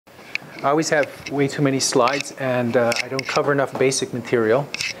I always have way too many slides, and I don't cover enough basic material.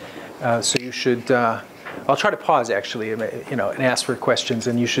 So you should, I'll try to pause actually, and ask for questions,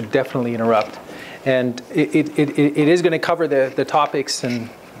 and you should definitely interrupt. And it is going to cover the topics, and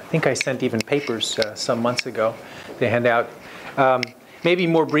I think I sent even papers some months ago to hand out. Maybe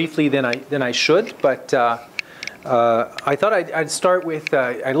more briefly than I should, but I thought I'd start with,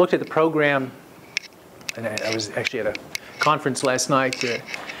 I looked at the program, and I was actually at a conference last night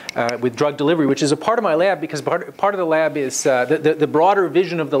with drug delivery, which is a part of my lab, because part of the lab is, the broader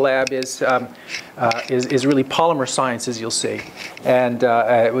vision of the lab is really polymer science, as you'll see, and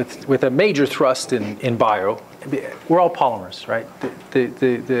with a major thrust in bio. We're all polymers, right?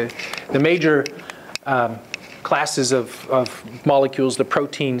 The major classes of molecules, the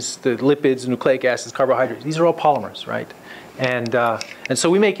proteins, the lipids, nucleic acids, carbohydrates, these are all polymers, right? And so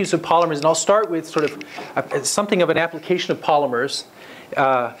we make use of polymers, and I'll start with sort of something of an application of polymers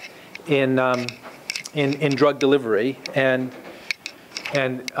in drug delivery. And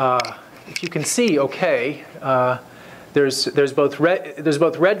if you can see, okay, there's both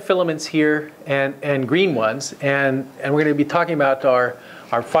red filaments here and green ones, and we're going to be talking about our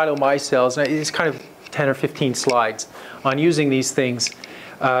phytomicelles. And it's kind of 10 or 15 slides on using these things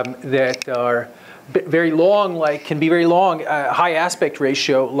that are very long, can be very long, high aspect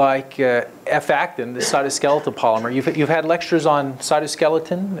ratio, like F-actin, the cytoskeletal polymer. You've had lectures on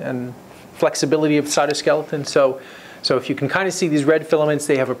cytoskeleton and flexibility of cytoskeleton. So if you can kind of see these red filaments,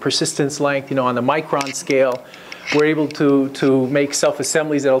 they have a persistence length, on the micron scale. We're able to make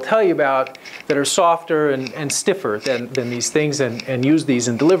self-assemblies that I'll tell you about that are softer and stiffer than these things, and use these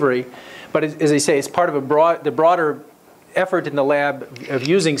in delivery. But as I say, it's part of the broader effort in the lab of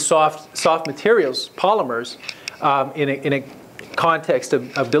using soft materials, polymers, in a context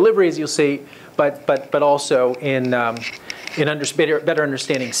of delivery, as you'll see, but also in better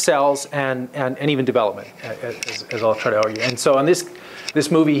understanding cells and even development, as I'll try to argue. And so on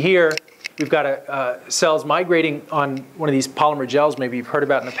this movie here, we've got cells migrating on one of these polymer gels, maybe you've heard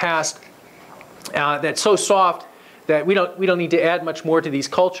about in the past, that's so soft that we don't need to add much more to these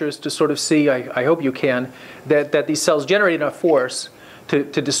cultures to sort of see, I hope you can, that these cells generate enough force to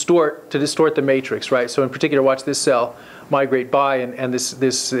distort the matrix, right? So in particular, watch this cell migrate by, and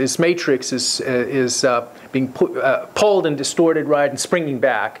this matrix is being pulled and distorted, right, and springing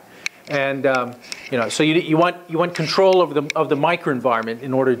back. And so you want control over the microenvironment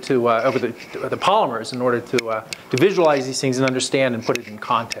in order to over the polymers in order to visualize these things and understand and put it in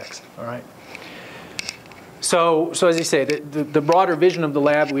context. All right. So as I say, the broader vision of the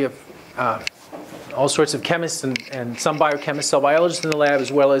lab, we have all sorts of chemists and some biochemists, cell biologists in the lab,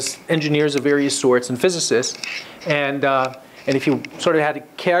 as well as engineers of various sorts and physicists. And if you sort of had to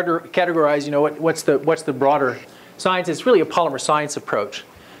categorize, what's the broader science? It's really a polymer science approach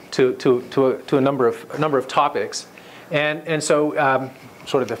to a number of topics. And so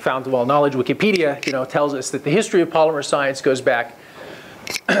sort of the fount of all knowledge, Wikipedia, tells us that the history of polymer science goes back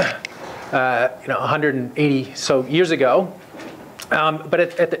 180 so years ago, but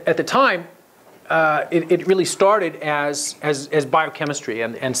at the time, it really started as biochemistry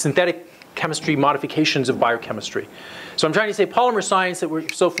and synthetic chemistry modifications of biochemistry. So I'm trying to say polymer science that we're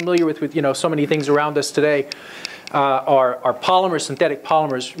so familiar with so many things around us today are polymers, synthetic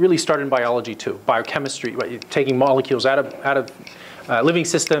polymers, really started in biology too, biochemistry, right? Taking molecules out of living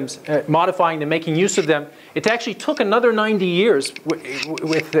systems, modifying them, making use of them. It actually took another 90 years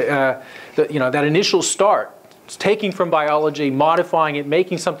with that initial start, taking from biology, modifying it,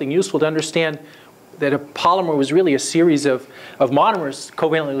 making something useful to understand that a polymer was really a series of monomers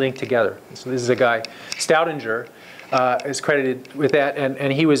covalently linked together. So this is a guy, Staudinger, is credited with that,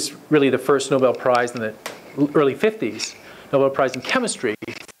 and he was really the first Nobel Prize in the early 50s, Nobel Prize in chemistry,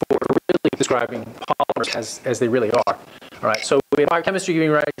 for really describing polymers as they really are. All right, so we have biochemistry giving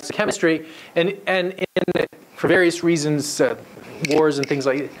rise to chemistry, and for various reasons, wars and things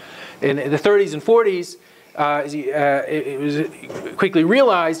like that, in the 30s and 40s, it was quickly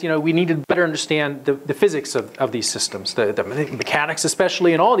realized, we needed to better understand the physics of these systems, the mechanics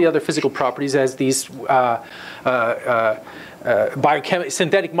especially, and all the other physical properties as these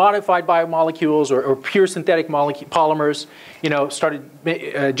synthetic modified biomolecules or pure synthetic polymers, started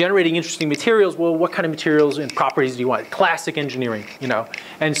generating interesting materials. Well, what kind of materials and properties do you want? Classic engineering,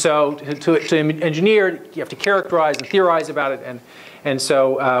 And so to engineer, you have to characterize and theorize about it, and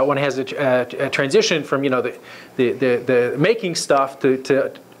so one has a transition from the making stuff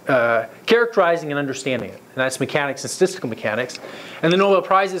to characterizing and understanding it, and that's mechanics and statistical mechanics. And the Nobel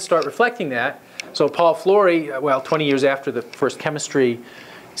Prizes start reflecting that. So Paul Flory, 20 years after the first chemistry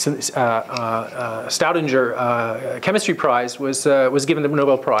Staudinger Chemistry Prize was given the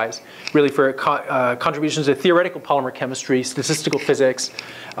Nobel Prize, really for contributions to theoretical polymer chemistry, statistical physics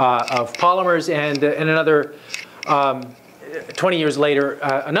of polymers, and another 20 years later,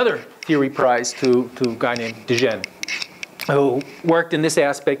 another theory prize to a guy named Discher, who worked in this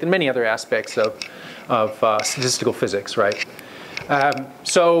aspect and many other aspects of statistical physics, right?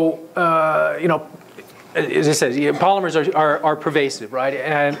 You know, as I said, polymers are pervasive, right?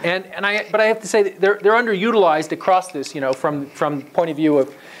 But I have to say that they're underutilized across this, you know, from the point of view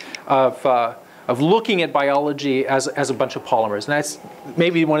of looking at biology as a bunch of polymers, and that's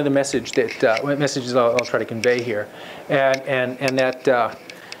maybe one of the messages I'll try to convey here, and that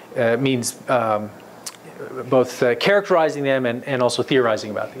means both characterizing them and also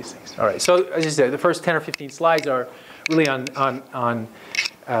theorizing about these things. All right. So as I said, the first 10 or 15 slides are really on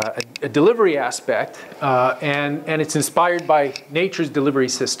a delivery aspect, and it's inspired by nature's delivery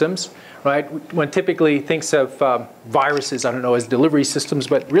systems, right? One typically thinks of viruses, I don't know, as delivery systems,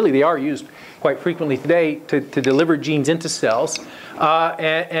 but really they are used quite frequently today to deliver genes into cells,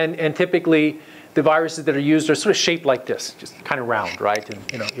 and typically the viruses that are used are sort of shaped like this, just kind of round, right? And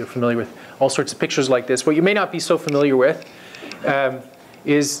you know, you're familiar with all sorts of pictures like this. What you may not be so familiar with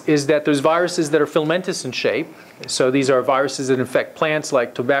is that there's viruses that are filamentous in shape. So these are viruses that infect plants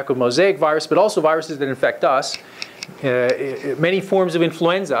like tobacco mosaic virus, but also viruses that infect us. Many forms of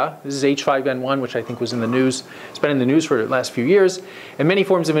influenza, this is H5N1, which I think was in the news, it's been in the news for the last few years, and many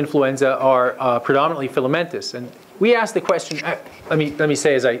forms of influenza are predominantly filamentous. And we asked the question, let me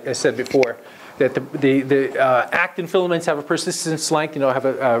say, as I said before, that the actin filaments have a persistence length, you know, have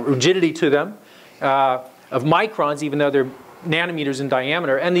a rigidity to them of microns, even though they're nanometers in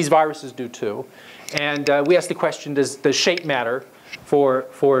diameter, and these viruses do too. And we asked the question, does shape matter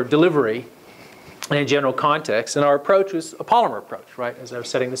for delivery in a general context? And our approach was a polymer approach, right, as I was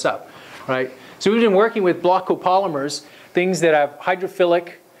setting this up, right? So we've been working with block copolymers, things that have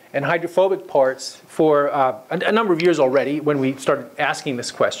hydrophilic and hydrophobic parts for a number of years already when we started asking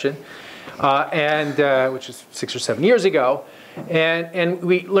this question, which is 6 or 7 years ago. And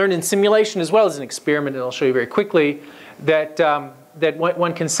we learned in simulation as well as an experiment, and I'll show you very quickly, that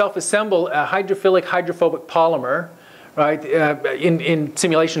one can self-assemble a hydrophilic, hydrophobic polymer, right, in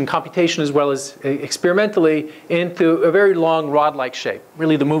simulation and computation as well as experimentally, into a very long rod-like shape.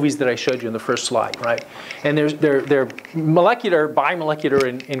 Really the movies that I showed you in the first slide, right? And they're molecular,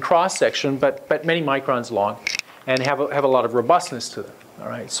 bimolecular in cross-section, but many microns long, and have a lot of robustness to them. All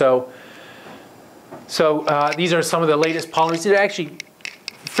right, so these are some of the latest polymers. These are actually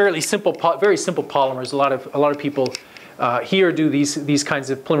fairly simple, very simple polymers. A lot of people here do these kinds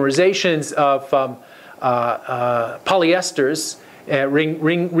of polymerizations of polyesters,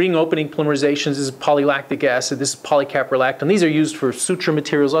 ring opening polymerizations. This is polylactic acid. This is polycaprolactone. These are used for suture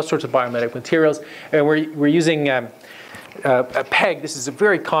materials, all sorts of biomedical materials. And we're using a PEG. This is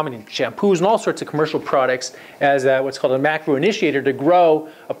very common in shampoos and all sorts of commercial products as what's called a macro initiator to grow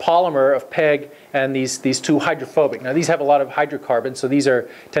a polymer of PEG and these two hydrophobic. Now these have a lot of hydrocarbons, so these are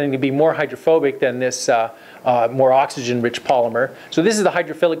tending to be more hydrophobic than this more oxygen-rich polymer. So this is the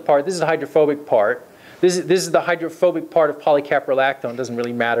hydrophilic part. This is the hydrophobic part. This is the hydrophobic part of polycaprolactone. It doesn't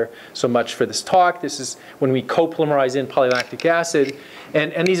really matter so much for this talk. This is when we co-polymerize in polylactic acid.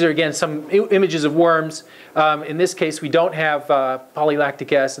 And these are, again, some images of worms. In this case, we don't have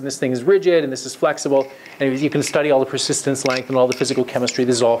polylactic acid. This thing is rigid, and this is flexible. And you can study all the persistence length and all the physical chemistry.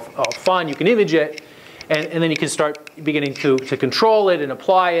 This is all fun. You can image it, and then you can start beginning to control it and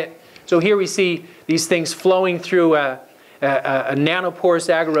apply it. So here we see these things flowing through a nanoporous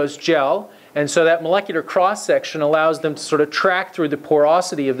agarose gel. And so that molecular cross-section allows them to sort of track through the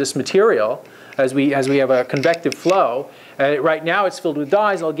porosity of this material as we have a convective flow. Right now it's filled with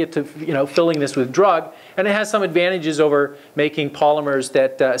dyes. I'll get to filling this with drug. And it has some advantages over making polymers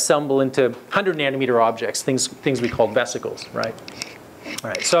that assemble into 100 nanometer objects, things we call vesicles, right? All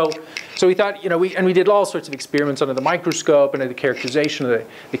right, so we thought, we did all sorts of experiments under the microscope and the characterization of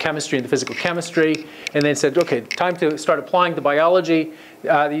the chemistry and the physical chemistry, and then said, okay, time to start applying to biology.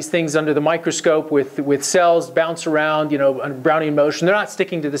 These things under the microscope with cells bounce around, Brownian motion. They're not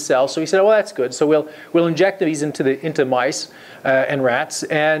sticking to the cell. So we said, well, that's good. So we'll inject these into mice and rats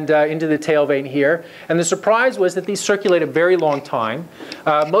and into the tail vein here. And the surprise was that these circulate a very long time.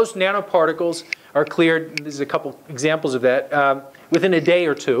 Most nanoparticles are cleared. There's a couple examples of that within a day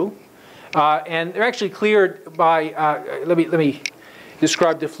or two. And they're actually cleared by, let me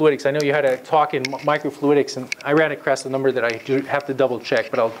describe the fluidics. I know you had a talk in microfluidics, and I ran across a number that I do have to double check,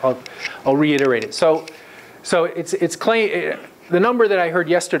 but I'll reiterate it. So it's claim, the number that I heard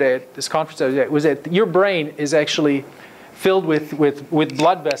yesterday at this conference was that your brain is actually filled with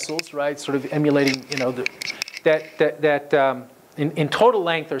blood vessels, right? Sort of emulating, you know, in total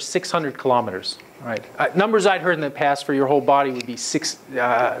length are 600 kilometers, right? Numbers I'd heard in the past for your whole body would be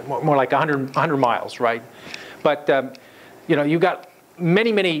more like 100 miles, right? But you know, you've got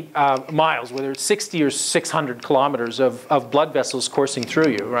many miles, whether it's 60 or 600 kilometers of blood vessels coursing through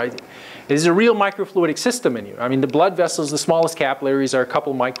you, right? This is a real microfluidic system in you. I mean, the blood vessels, the smallest capillaries, are a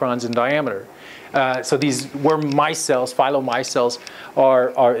couple microns in diameter. So these worm micelles, phyllomicelles,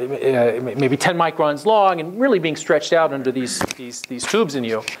 are maybe 10 microns long and really being stretched out under these tubes in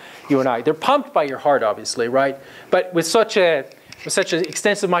you and I. They're pumped by your heart, obviously, right? But with such an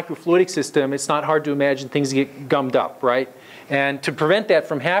extensive microfluidic system, it's not hard to imagine things get gummed up, right? And to prevent that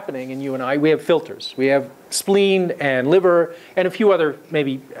from happening in you and I, we have filters. We have spleen and liver and a few other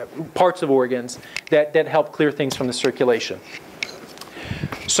maybe parts of organs that help clear things from the circulation.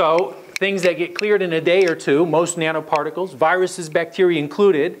 So things that get cleared in a day or two, most nanoparticles, viruses, bacteria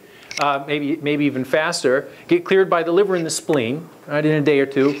included, maybe even faster, get cleared by the liver and the spleen, right, in a day or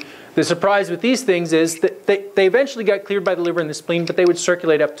two. The surprise with these things is that they eventually got cleared by the liver and the spleen, but they would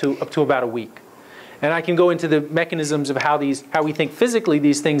circulate up to about a week. And I can go into the mechanisms of how we think physically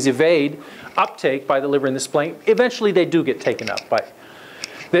these things evade uptake by the liver and the spleen. Eventually, they do get taken up by.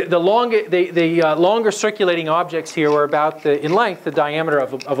 The longer circulating objects here are about, in length, the diameter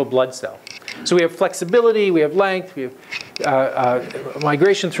of a blood cell. So we have flexibility, we have length, we have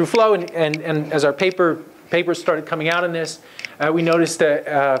migration through flow, and as our papers started coming out in this, we noticed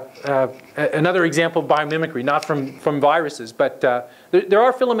another example of biomimicry, not from viruses, but there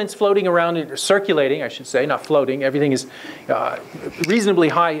are filaments floating around, circulating, I should say, not floating. Everything is reasonably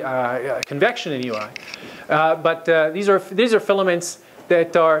high convection in UI. But these are filaments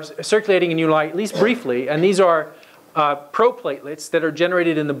that are circulating in UI, at least briefly, and these are proplatelets that are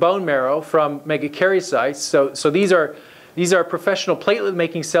generated in the bone marrow from megakaryocytes. So these are professional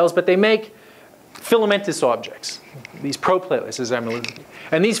platelet-making cells, but they make filamentous objects, these proplatelets, as I'm alluding to.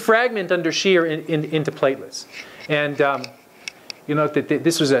 And these fragment under shear into platelets. And you know,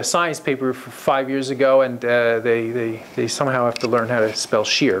 this was a science paper 5 years ago, and they somehow have to learn how to spell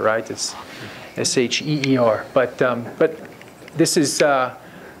shear, right? It's S-H-E-E-R. But this is,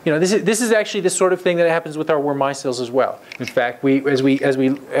 you know, this is actually the sort of thing that happens with our worm micelles as well. In fact, as we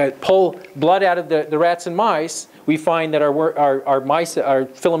pull blood out of the rats and mice, we find that our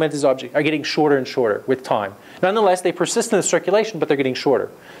filamentous objects are getting shorter and shorter with time. Nonetheless, they persist in the circulation, but they're getting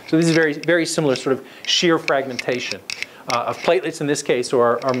shorter. So this is very, very similar sort of shear fragmentation of platelets in this case,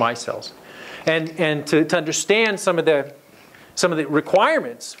 or our micelles. And to understand some of the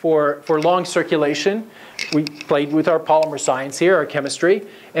requirements for long circulation, we played with our polymer science here, our chemistry,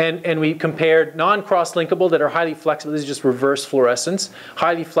 and we compared non-cross-linkable that are highly flexible. This is just reverse fluorescence,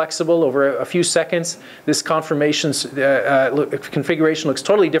 highly flexible over a few seconds. This confirmation configuration looks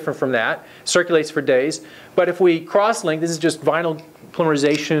totally different from that, circulates for days. But if we cross-link, this is just vinyl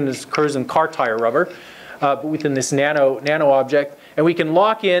polymerization. This occurs in car tire rubber, but within this nano object, and we can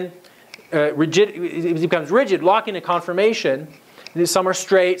lock in. It becomes rigid, lock in a conformation. Some are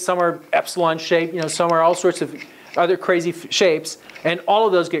straight, some are epsilon shaped, you know, some are all sorts of other crazy shapes, and all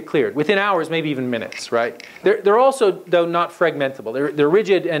of those get cleared within hours, maybe even minutes, right? They're also, though, not fragmentable. They're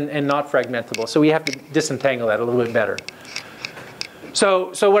rigid and not fragmentable, so we have to disentangle that a little bit better.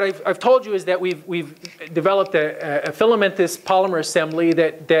 So what I've told you is that we've developed a filamentous polymer assembly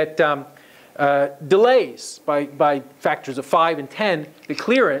that delays by factors of 5 and 10 the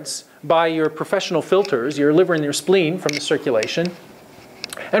clearance by your professional filters, your liver and your spleen, from the circulation.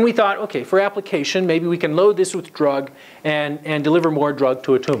 And we thought, okay, for application, maybe we can load this with drug and deliver more drug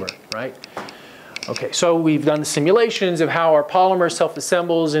to a tumor, right? Okay, so we've done the simulations of how our polymer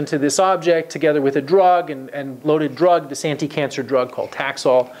self-assembles into this object together with a drug and loaded drug, this anti-cancer drug called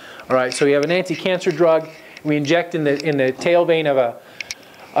Taxol. All right, so we have an anti-cancer drug. We inject in the tail vein of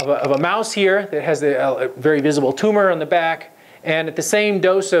a mouse here that has a very visible tumor on the back. And at the same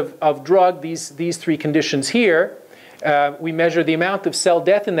dose of drug, these three conditions here, we measure the amount of cell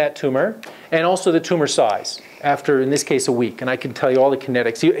death in that tumor and also the tumor size after, in this case, a week. And I can tell you all the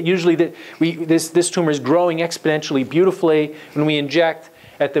kinetics. Usually this tumor is growing exponentially beautifully. When we inject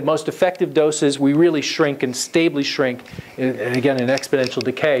at the most effective doses, we really shrink and stably shrink, and again, in exponential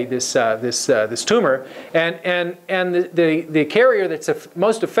decay, this tumor. And the carrier that's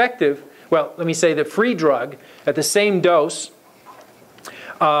most effective, well, let me say the free drug at the same dose,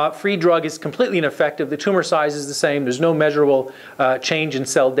 free drug is completely ineffective. The tumor size is the same. There's no measurable change in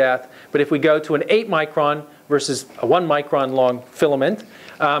cell death. But if we go to an 8 micron versus a 1 micron long filament,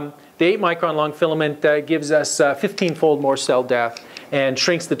 the 8 micron long filament gives us 15-fold more cell death and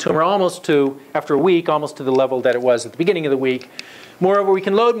shrinks the tumor almost to, after a week, almost to the level that it was at the beginning of the week. Moreover, we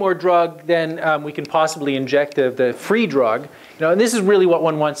can load more drug than we can possibly inject the free drug. And this is really what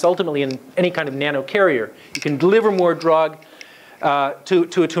one wants ultimately in any kind of nanocarrier. You can deliver more drug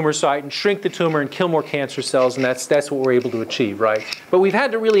to a tumor site and shrink the tumor and kill more cancer cells, and that's what we're able to achieve, right? But we've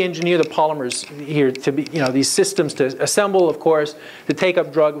had to really engineer the polymers here to be, these systems to assemble, of course, to take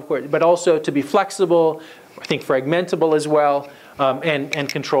up drug, of course, but also to be flexible, I think fragmentable as well, and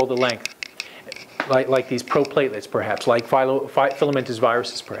control the length, like these proplatelets, perhaps, like filamentous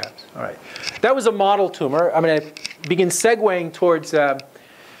viruses, perhaps. All right, that was a model tumor. I'm going to begin segueing towards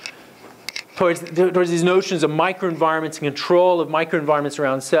these notions of microenvironments and control of microenvironments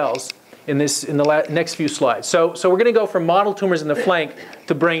around cells in the next few slides. So we're going to go from model tumors in the flank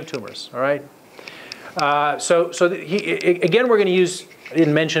to brain tumors. All right. Again, we're going to use, I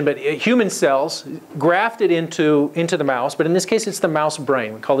didn't mention, but human cells grafted into the mouse. But in this case, it's the mouse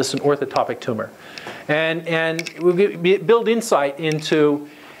brain. We call this an orthotopic tumor, and we'll build insight into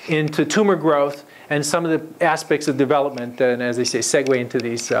tumor growth and some of the aspects of development, and as they say, segue into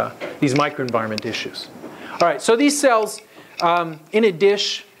these microenvironment issues. All right, so these cells in a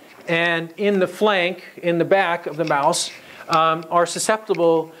dish and in the flank, in the back of the mouse, are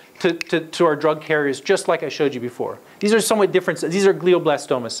susceptible to our drug carriers, just like I showed you before. These are somewhat different. These are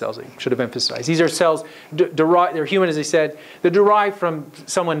glioblastoma cells, I should have emphasized. These are cells derived, they're human, as I said. They're derived from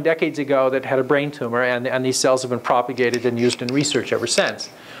someone decades ago that had a brain tumor, and these cells have been propagated and used in research ever since.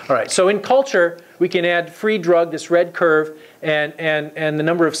 All right, so in culture, we can add free drug, this red curve, and the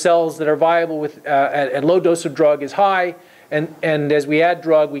number of cells that are viable with at low dose of drug is high, and as we add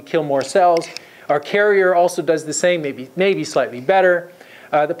drug, we kill more cells. Our carrier also does the same, maybe slightly better.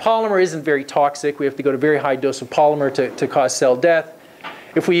 The polymer isn't very toxic. We have to go to very high dose of polymer to cause cell death.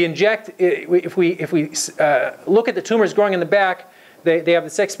 If we inject, if we look at the tumors growing in the back, they have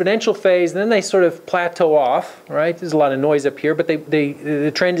this exponential phase, and then they sort of plateau off, right? There's a lot of noise up here, but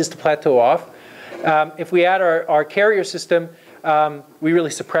the trend is to plateau off. If we add our carrier system, we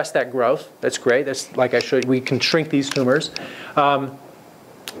really suppress that growth. That's great. That's like I showed you, we can shrink these tumors.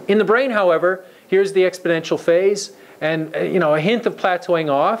 In the brain, however, here's the exponential phase, and a hint of plateauing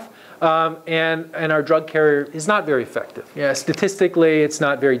off, and our drug carrier is not very effective. Yeah, statistically, it's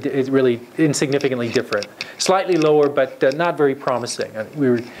really insignificantly different. Slightly lower, but not very promising.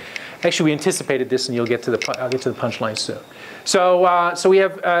 We anticipated this, and I'll get to the punchline soon. So we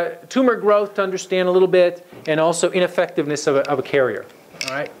have tumor growth to understand a little bit, and also ineffectiveness of a carrier.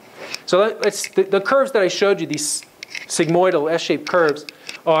 All right. So the curves that I showed you, these sigmoidal S-shaped curves,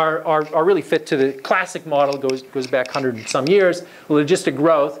 are really fit to the classic model. Goes back 100 and some years, logistic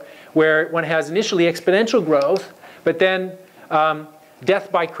growth, where one has initially exponential growth, but then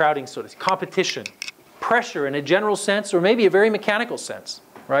death by crowding, sort of competition, pressure in a general sense, or maybe a very mechanical sense,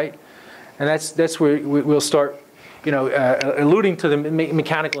 right? And that's where we'll start, alluding to the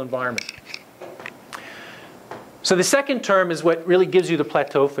mechanical environment. So the second term is what really gives you the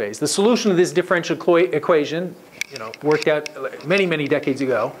plateau phase. The solution to this differential equation, worked out many, many decades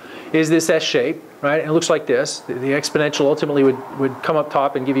ago, is this S shape, right? And it looks like this. The exponential ultimately would come up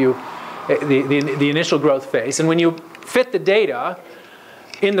top and give you the initial growth phase. And when you fit the data,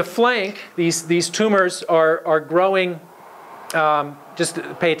 in the flank, these tumors are growing. Just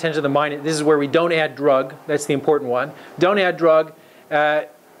pay attention to the mind. This is where we don't add drug. That's the important one. Don't add drug.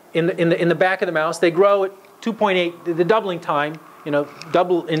 In the back of the mouse, they grow at 2.8. The doubling time,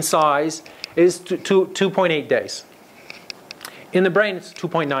 double in size, is 2.8 days. In the brain, it's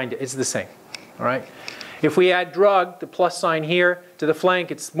 2.9 days. It's the same. All right. If we add drug, the plus sign here, to the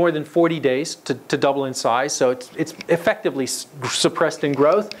flank, it's more than 40 days to double in size. So it's effectively suppressed in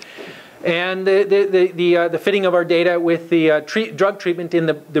growth. And the fitting of our data with the drug treatment in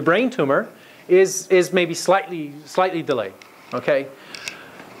the brain tumor is maybe slightly delayed. Okay.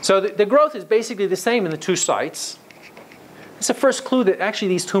 So the growth is basically the same in the two sites. It's the first clue that actually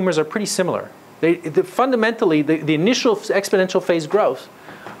these tumors are pretty similar. Fundamentally, the initial exponential phase growth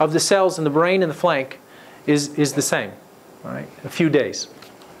of the cells in the brain and the flank is the same, all right, a few days.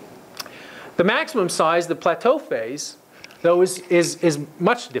 The maximum size, the plateau phase, though, is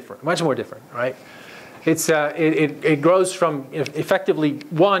much different, much more different, right? It grows from effectively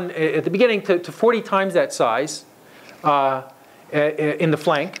 1 at the beginning to 40 times that size in the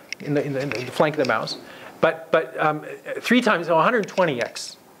flank, in the flank of the mouse. But 3 times, so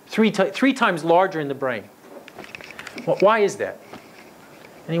 120x, three times larger in the brain. Well, why is that?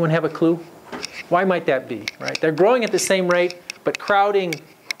 Anyone have a clue? Why might that be? Right? They're growing at the same rate, but crowding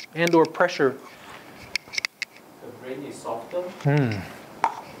and/or pressure. The brain is softer.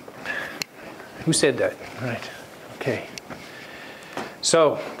 Who said that? Right. Okay.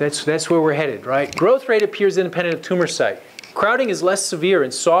 So that's where we're headed, right? Growth rate appears independent of tumor site. Crowding is less severe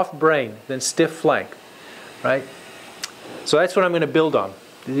in soft brain than stiff flank, right? So that's what I'm going to build on,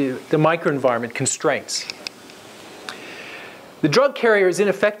 the microenvironment constraints. The drug carrier is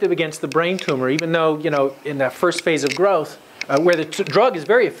ineffective against the brain tumor, even though, you know, in that first phase of growth, where the drug is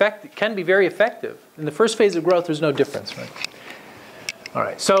very effective, can be very effective. In the first phase of growth, there's no difference, right? All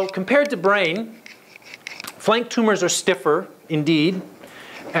right, so compared to brain, flank tumors are stiffer, indeed,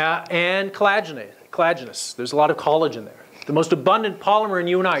 and collagenous. There's a lot of collagen there. The most abundant polymer in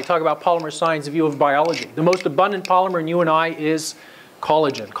you and I, talk about polymer science, view of biology. The most abundant polymer in you and I is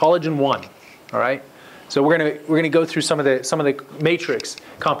collagen 1, all right? So we're going to go through some of the matrix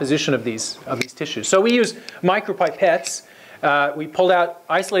composition of these tissues. So we use micropipettes. We pulled out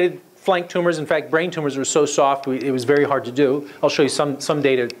isolated flank tumors. In fact, brain tumors were so soft it was very hard to do. I'll show you some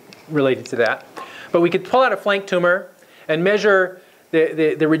data related to that. But we could pull out a flank tumor and measure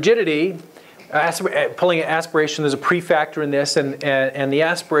the rigidity. Pulling an aspiration, there's a prefactor in this, and the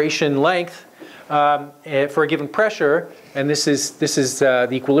aspiration length for a given pressure, and this is the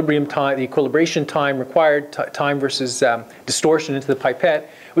equilibrium time, the equilibration time required, time versus distortion into the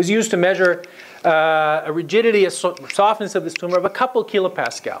pipette, was used to measure a rigidity, a softness of this tumor of a couple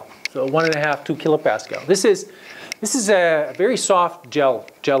kilopascal, so 1.5, 2 kilopascal. This is a very soft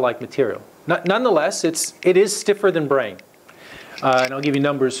gel-like material. Nonetheless, it is stiffer than brain. And I'll give you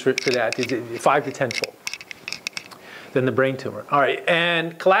numbers for that, 5 to 10-fold than the brain tumor. All right,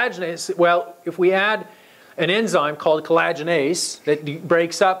 and collagenase, well, if we add an enzyme called collagenase that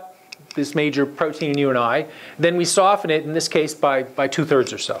breaks up this major protein in you and I, then we soften it, in this case, by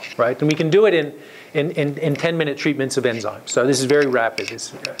 2/3 or so, right? And we can do it in 10-minute treatments of enzymes. So this is very rapid.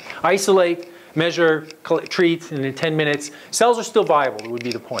 It's isolate, measure, treat, and in 10 minutes, cells are still viable, would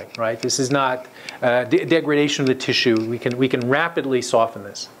be the point, right? This is not degradation of the tissue. We can rapidly soften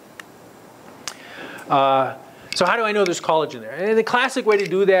this. So how do I know there's collagen there? And the classic way to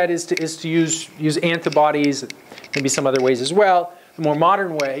do that is to use antibodies, maybe some other ways as well. The more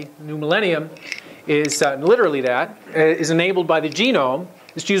modern way, new millennium, is literally that, is enabled by the genome,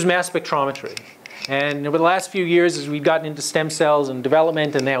 is to use mass spectrometry. And over the last few years, as we've gotten into stem cells and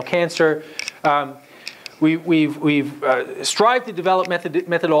development and now cancer, we've strived to develop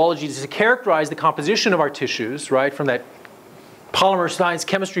methodologies to characterize the composition of our tissues, right, from that polymer science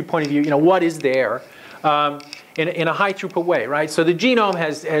chemistry point of view. You know, what is there in a high throughput way, right? So the genome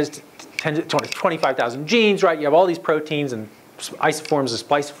has 25,000 genes, right? You have all these proteins and isoforms and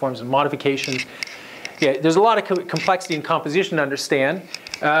spliceforms and modifications. Yeah, there's a lot of complexity in composition to understand.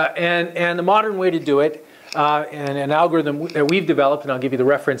 And the modern way to do it, and an algorithm that we've developed, and I'll give you the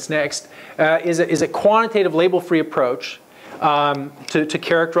reference next, is a quantitative label-free approach to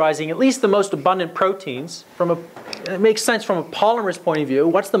characterizing at least the most abundant proteins. It makes sense from a polymer's point of view.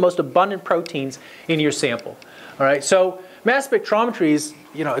 What's the most abundant proteins in your sample? All right. So mass spectrometry is,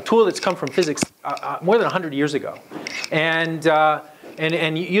 you know, a tool that's come from physics more than 100 years ago, and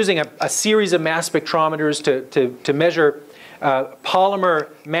using a series of mass spectrometers to measure polymer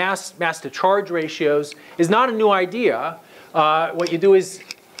mass to charge ratios is not a new idea. What you do is,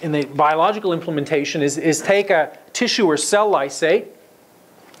 in the biological implementation, is take a tissue or cell lysate,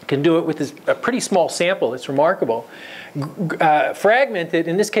 can do it with a pretty small sample, it's remarkable, fragment it.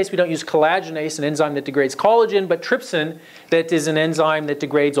 In this case, we don't use collagenase, an enzyme that degrades collagen, but trypsin, that is an enzyme that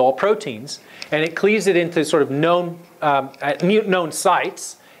degrades all proteins, and it cleaves it into sort of known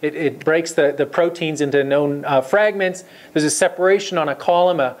sites. It breaks the proteins into known fragments. There's a separation on a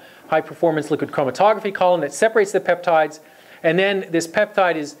column, a high-performance liquid chromatography column that separates the peptides. And then this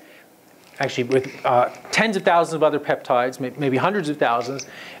peptide is actually with tens of thousands of other peptides, maybe hundreds of thousands,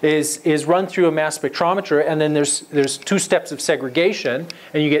 is run through a mass spectrometer. And then there's 2 steps of segregation.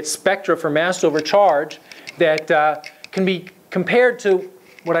 And you get spectra for mass over charge that can be compared to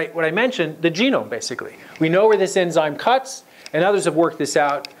what I mentioned, the genome, basically. We know where this enzyme cuts. And others have worked this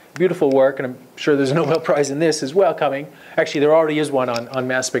out. Beautiful work, and I'm sure there's a Nobel Prize in this as well coming. Actually, there already is one on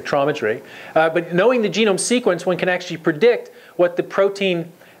mass spectrometry. But knowing the genome sequence, one can actually predict what the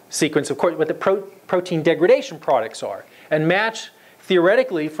protein sequence, of course, what the protein degradation products are, and match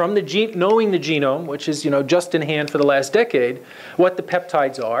theoretically from knowing the genome, which is, you know, just in hand for the last decade, what the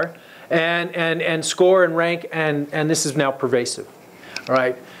peptides are, and score and rank, and this is now pervasive. All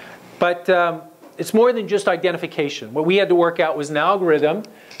right, but. It's more than just identification. What we had to work out was an algorithm,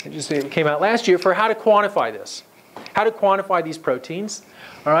 it came out last year, for how to quantify this. How to quantify these proteins,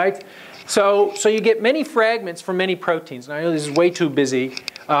 all right? So you get many fragments from many proteins. And I know this is way too busy,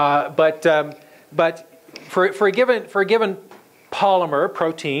 but for a given polymer,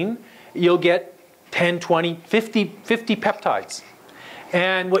 protein, you'll get 10, 20, 50 peptides.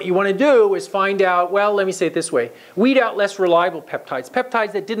 And what you want to do is find out, well, let me say it this way, weed out less reliable peptides,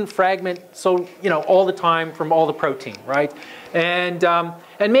 peptides that didn't fragment so, all the time from all the protein, right? And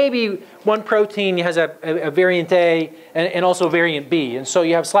maybe one protein has a variant A and also variant B, and so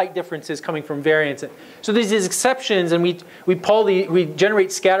you have slight differences coming from variants. So there's these exceptions, and we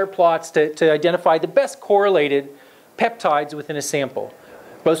generate scatter plots to identify the best correlated peptides within a sample,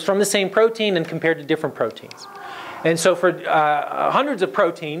 both from the same protein and compared to different proteins. And so for hundreds of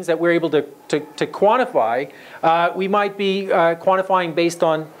proteins that we're able to quantify, we might be quantifying based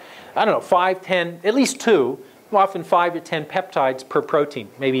on, I don't know, 5, 10, at least 2, often 5 to 10 peptides per protein,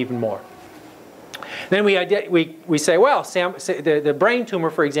 maybe even more. Then we say, well, the brain tumor,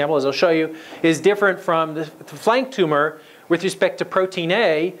 for example, as I'll show you, is different from the flank tumor with respect to protein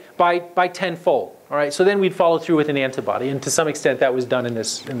A by 10-fold. All right, so then we'd follow through with an antibody, and to some extent that was done in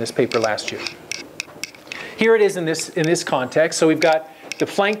this paper last year. Here it is in this context. So we've got the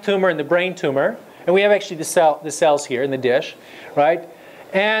flank tumor and the brain tumor, and we have actually the cells here in the dish, right?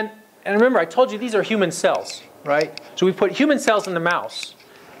 And remember, I told you these are human cells, right? So we put human cells in the mouse,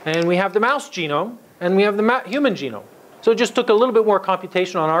 and we have the mouse genome, and we have the human genome. So it just took a little bit more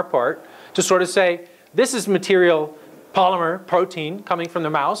computation on our part to sort of say, this is material polymer protein coming from the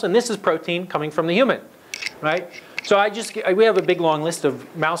mouse, and this is protein coming from the human, right? So we have a big long list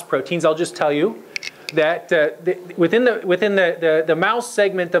of mouse proteins. I'll just tell you that within the mouse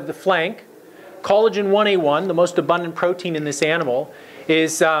segment of the flank, collagen 1A1, the most abundant protein in this animal,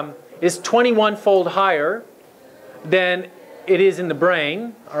 is 21-fold higher than it is in the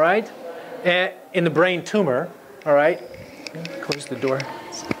brain, all right? In the brain tumor, all right? Close the door.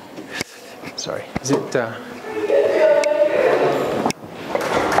 Sorry. Is it?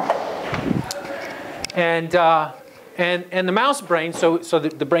 And the mouse brain, so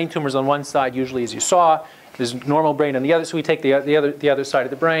the brain tumor's on one side usually, as you saw. There's normal brain on the other, so we take the other side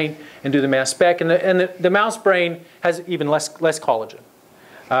of the brain and do the mass spec. And the mouse brain has even less collagen.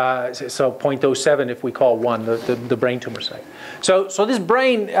 So 0.07 if we call 1 the brain tumor site. So this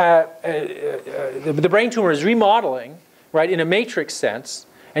brain, the brain tumor is remodeling, right, in a matrix sense.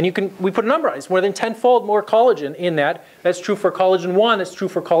 And we put a number on it. It's more than 10-fold more collagen in that. That's true for collagen 1. That's true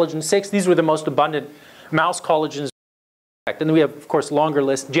for collagen 6. These were the most abundant mouse collagens. And then we have, of course, longer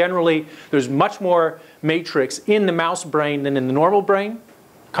lists. Generally, there's much more matrix in the mouse brain than in the normal brain,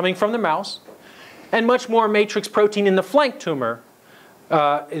 coming from the mouse, and much more matrix protein in the flank tumor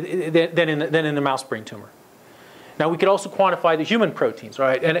than in the mouse brain tumor. Now, we could also quantify the human proteins,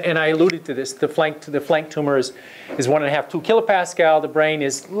 right? And I alluded to this. The flank tumor is 1.5, 2 kilopascal. The brain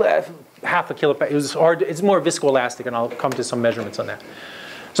is half a kilopascal. It's more viscoelastic, and I'll come to some measurements on that.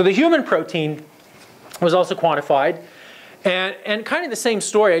 So the human protein was also quantified. And kind of the same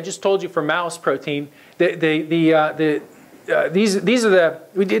story I just told you for mouse protein. We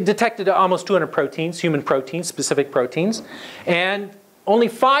detected almost 200 proteins, human proteins, specific proteins, and only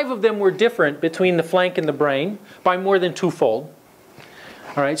 5 of them were different between the flank and the brain by more than 2-fold.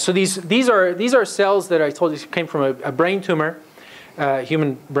 All right, so these are cells that I told you came from a brain tumor,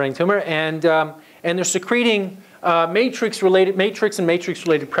 human brain tumor, and they're secreting matrix and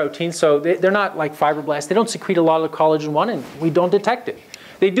matrix-related proteins. So they're not like fibroblasts. They don't secrete a lot of collagen 1, and we don't detect it.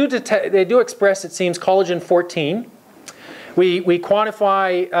 They do express, it seems, collagen 14. We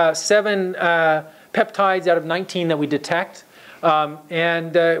quantify 7 peptides out of 19 that we detect.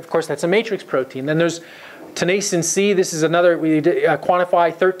 Of course, that's a matrix protein. Then there's tenacin C. This is another. We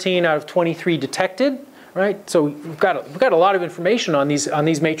quantify 13 out of 23 detected. Right, so we've got a lot of information on these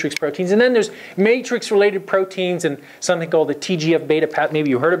matrix proteins, and then there's matrix-related proteins and something called the TGF-beta path.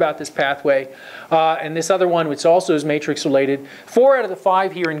 Maybe you heard about this pathway, and this other one, which also is matrix-related. 4 out of the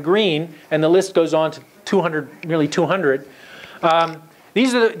 5 here in green, and the list goes on to 200, nearly 200.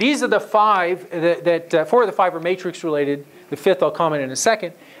 These are the 5 that 4 of the 5 are matrix-related. The 5th I'll comment in a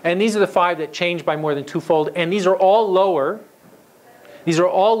second, and these are the 5 that change by more than 2-fold, and these are all lower. These are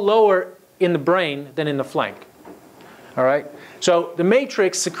all lower in the brain than in the flank. All right? So the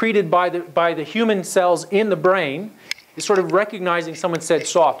matrix secreted by the human cells in the brain is sort of recognizing, someone said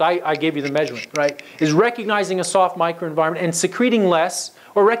soft, I gave you the measurement, right? Is recognizing a soft microenvironment and secreting less,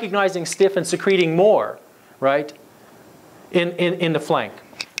 or recognizing stiff and secreting more, right? In the flank.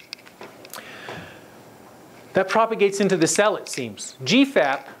 That propagates into the cell, it seems.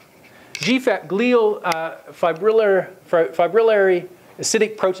 GFAP, glial fibrillary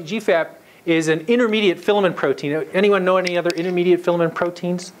acidic protein, GFAP, is an intermediate filament protein. Anyone know any other intermediate filament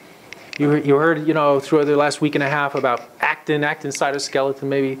proteins? You heard, through the last week and a half about actin cytoskeleton,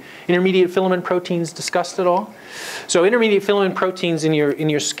 maybe. Intermediate filament proteins discussed at all? So intermediate filament proteins in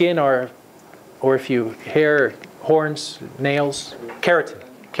your skin are or if you hair, horns, nails, keratin.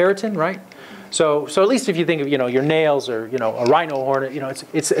 Keratin, right? So at least if you think of your nails or a rhino horn,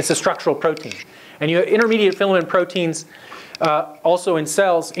 it's a structural protein. And intermediate filament proteins also in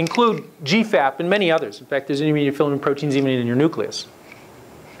cells include GFAP and many others. In fact, there's intermediate filament proteins even in your nucleus.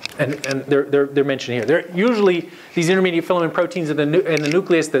 And they're mentioned here. They're usually these intermediate filament proteins in the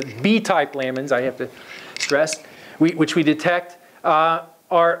nucleus, the B-type lamins, I have to stress, which we detect, are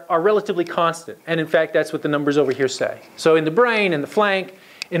relatively constant. And in fact, that's what the numbers over here say. So in the brain, in the flank,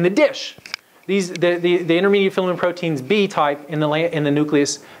 in the dish, the intermediate filament proteins B-type in the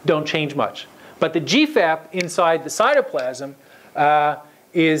nucleus don't change much. But the GFAP inside the cytoplasm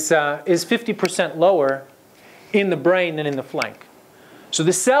is 50% lower in the brain than in the flank. So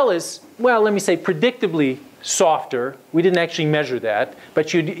the cell is, well, let me say, predictably softer. We didn't actually measure that, but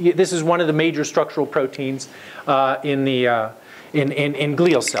this is one of the major structural proteins in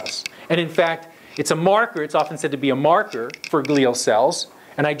glial cells. And in fact, it's a marker. It's often said to be a marker for glial cells.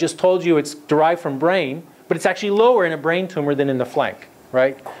 And I just told you it's derived from brain, but it's actually lower in a brain tumor than in the flank,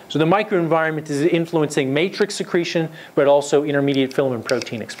 right? So the microenvironment is influencing matrix secretion, but also intermediate filament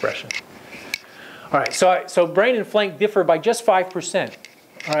protein expression. All right, so brain and flank differ by just 5%.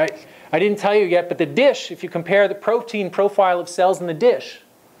 All right, I didn't tell you yet, but the dish, if you compare the protein profile of cells in the dish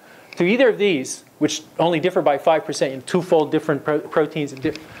to either of these, which only differ by 5% in twofold different proteins,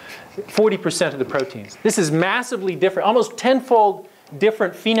 40% of the proteins. This is massively different, almost tenfold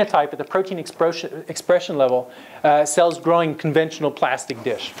different phenotype at the protein expression level, cells growing conventional plastic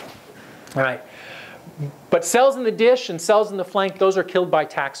dish. All right, but cells in the dish and cells in the flank, those are killed by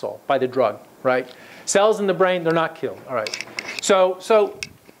Taxol, by the drug. Right? Cells in the brain, they're not killed. All right. So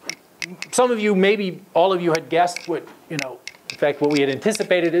some of you, maybe all of you had guessed what, in fact, what we had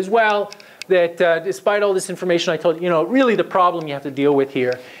anticipated as well, that despite all this information I told you, really the problem you have to deal with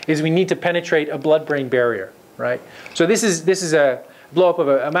here is we need to penetrate a blood-brain barrier, right? So this is a blow-up of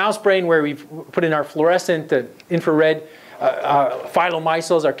a mouse brain where we've put in our fluorescent infrared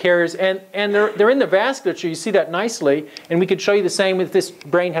phytomycels, our carriers, and they're in the vasculature. You see that nicely, and we could show you the same if this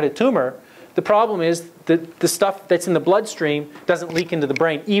brain had a tumor. The problem is that the stuff that's in the bloodstream doesn't leak into the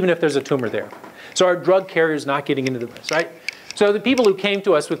brain, even if there's a tumor there. So our drug carrier is not getting into the brain, right? So the people who came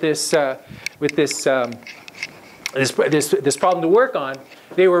to us with this problem to work on,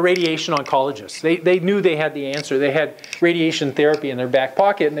 they were radiation oncologists. They knew they had the answer. They had radiation therapy in their back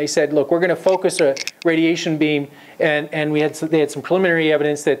pocket, and they said, look, we're going to focus a radiation beam, and they had some preliminary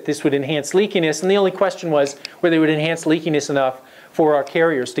evidence that this would enhance leakiness, and the only question was whether it would enhance leakiness enough for our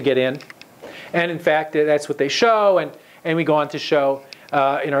carriers to get in. And in fact, that's what they show, and we go on to show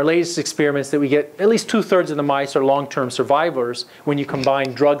in our latest experiments that we get at least 2/3 of the mice are long-term survivors when you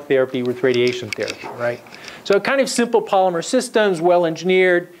combine drug therapy with radiation therapy, right? So kind of simple polymer systems,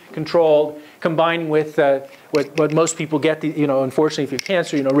 well-engineered, controlled, combining with what most people get, unfortunately if you have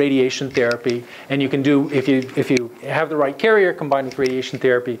cancer, radiation therapy. And you can do, if you have the right carrier combined with radiation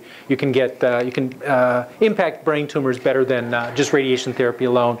therapy, you can impact brain tumors better than just radiation therapy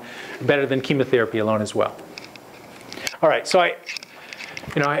alone, better than chemotherapy alone as well. All right, so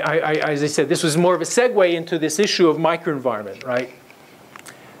as I said, this was more of a segue into this issue of microenvironment, right?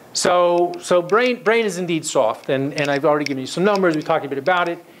 So brain is indeed soft, and I've already given you some numbers. We talked a bit about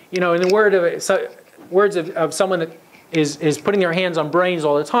it. In the words of someone that is putting their hands on brains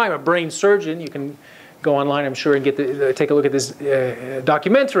all the time, a brain surgeon. You can go online, I'm sure, and take a look at this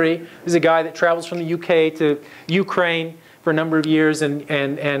documentary. This is a guy that travels from the UK to Ukraine for a number of years, and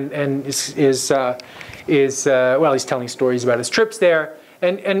he's telling stories about his trips there.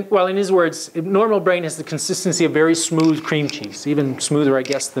 And well, in his words, a normal brain has the consistency of very smooth cream cheese, even smoother, I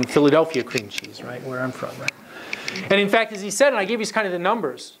guess, than Philadelphia cream cheese, right, where I'm from, right? And in fact, as he said, and I gave you kind of the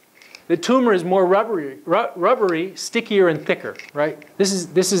numbers, the tumor is more rubbery, stickier, and thicker, right? This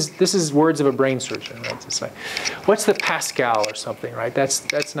is words of a brain surgeon, right? It's like, what's the Pascal or something, right?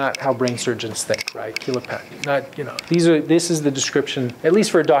 That's not how brain surgeons think, right? Kilopascal, not, this is the description, at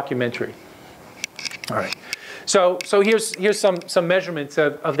least for a documentary. All right. So here's some measurements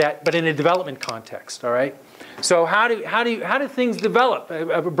of that, but in a development context. All right. So how do things develop?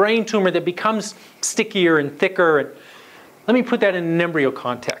 A brain tumor that becomes stickier and thicker. And let me put that in an embryo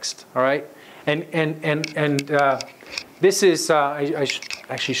context. All right. And this is I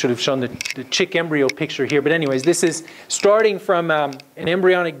actually should have shown the chick embryo picture here. But anyways, this is starting from an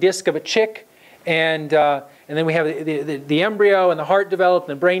embryonic disc of a chick, and then we have the embryo and the heart develop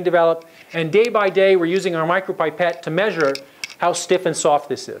and the brain develop. And day by day, we're using our micropipette to measure how stiff and soft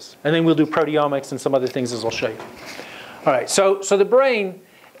this is. And then we'll do proteomics and some other things, as I'll show you. All right, so the brain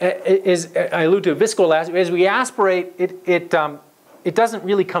is, I allude to viscoelastic. As we aspirate, it it doesn't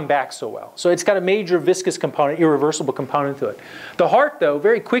really come back so well. So it's got a major viscous component, irreversible component to it. The heart, though,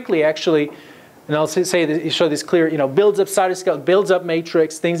 very quickly actually, and I'll say that, show this clear, builds up cytoskeleton, builds up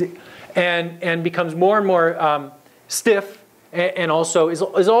matrix, things, and becomes more and more stiff, and also is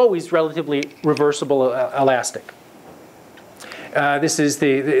always relatively reversible, elastic. This is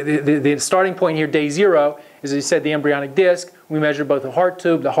the starting point here, day 0, is, as I said, the embryonic disc. We measure both the heart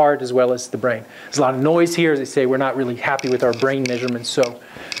tube, the heart, as well as the brain. There's a lot of noise here. As I say, we're not really happy with our brain measurements, so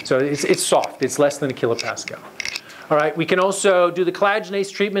it's soft. It's less than a kilopascal. All right, we can also do the collagenase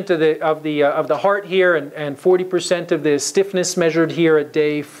treatment of the heart here, and 40% of the stiffness measured here at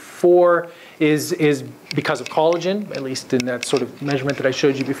day 4 is because of collagen, at least in that sort of measurement that I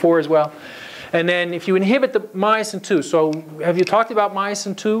showed you before as well. And then if you inhibit the myosin 2, so have you talked about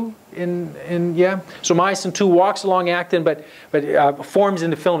myosin 2 yeah? So myosin 2 walks along actin, but forms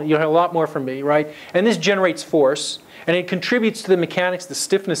into filament. You'll have a lot more from me, right? And this generates force, and it contributes to the mechanics, the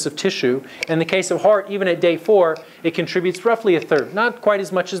stiffness of tissue. In the case of heart, even at day 4, it contributes roughly 1/3. Not quite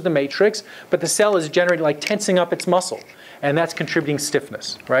as much as the matrix, but the cell is generating, like tensing up its muscle, and that's contributing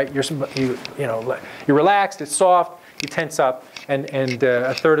stiffness, right? You're relaxed, it's soft, you tense up, and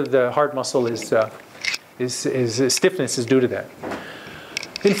 1/3 of the heart muscle is stiffness is due to that.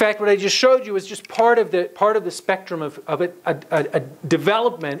 In fact, what I just showed you is just part of the spectrum of a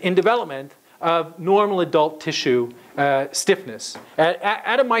development of normal adult tissue stiffness.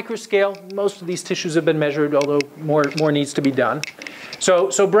 At a microscale, most of these tissues have been measured, although more needs to be done.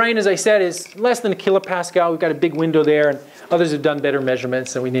 So brain, as I said, is less than a kilopascal. We've got a big window there, and others have done better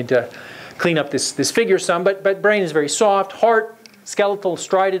measurements, and we need to clean up this figure some. But brain is very soft. Heart, skeletal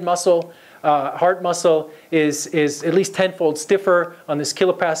striated muscle. Heart muscle is at least 10-fold stiffer on this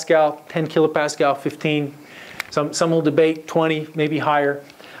kilopascal, 10 kilopascal, 15. Some will debate 20, maybe higher.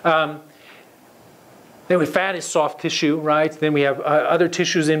 Then fat is soft tissue, right? Then we have other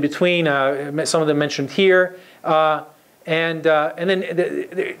tissues in between, some of them mentioned here. And then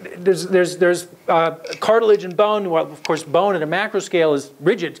there's cartilage and bone. Well, of course, bone at a macro scale is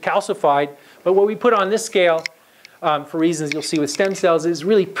rigid, calcified. But what we put on this scale, for reasons you'll see with stem cells, is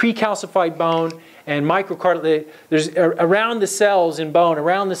really pre-calcified bone and microcartilage. There's around the cells in bone,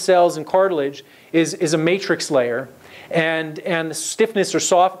 around the cells in cartilage, is a matrix layer, and the stiffness or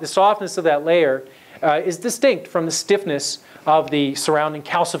the softness of that layer is distinct from the stiffness of the surrounding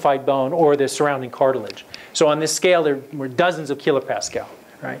calcified bone or the surrounding cartilage. So on this scale, there were dozens of kilopascal,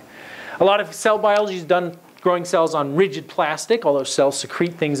 right? A lot of cell biology is done growing cells on rigid plastic, although cells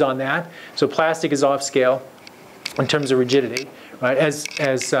secrete things on that. So plastic is off scale in terms of rigidity, right? As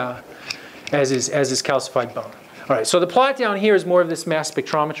is calcified bone. All right, so the plot down here is more of this mass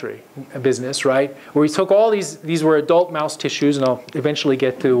spectrometry business, right? Where we took all these were adult mouse tissues, and I'll eventually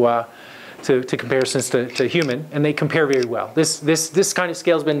get to comparisons to human, and they compare very well. This kind of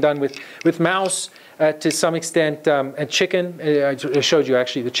scale has been done with mouse to some extent, and chicken. I showed you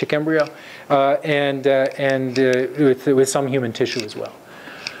actually the chick embryo, and with some human tissue as well.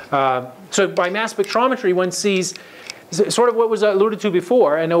 So by mass spectrometry, one sees sort of what was alluded to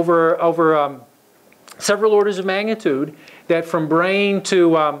before, and over several orders of magnitude, that from brain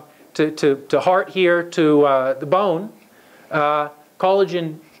to heart here to the bone,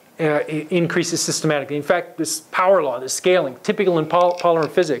 collagen increases systematically. In fact, this power law, this scaling, typical in polymer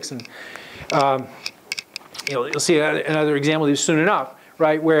physics, and you'll see another example of this soon enough,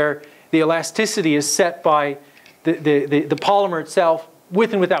 right, where the elasticity is set by the polymer itself,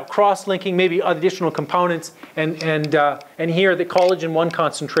 with and without cross-linking, maybe additional components, and here the collagen 1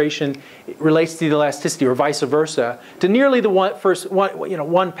 concentration relates to the elasticity, or vice versa, to nearly the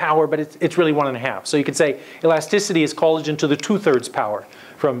one power, but it's really 1.5. So you could say elasticity is collagen to the 2/3 power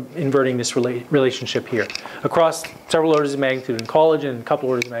from inverting this relationship here, across several orders of magnitude in collagen and a couple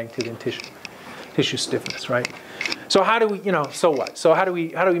orders of magnitude in tissue stiffness, right? So how do we, so what? So how do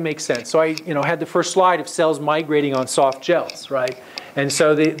we make sense? So I, had the first slide of cells migrating on soft gels, right? And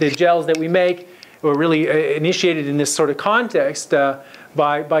so the gels that we make were really initiated in this sort of context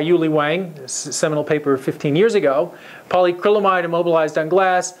by Yuli Wang, this seminal paper 15 years ago. Polyacrylamide immobilized on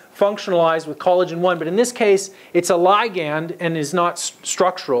glass, functionalized with collagen 1, but in this case, it's a ligand and is not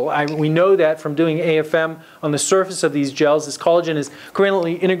structural. We know that from doing AFM on the surface of these gels. This collagen is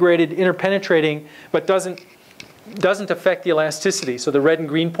covalently integrated, interpenetrating, but doesn't affect the elasticity. So the red and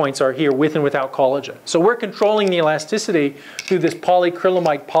green points are here with and without collagen. So we're controlling the elasticity through this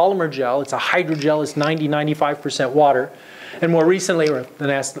polyacrylamide polymer gel. It's a hydrogel. It's 90-95% water. And more recently, or the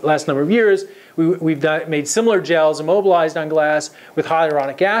last number of years, we've made similar gels immobilized on glass with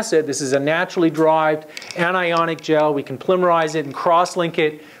hyaluronic acid. This is a naturally derived anionic gel. We can polymerize it and cross-link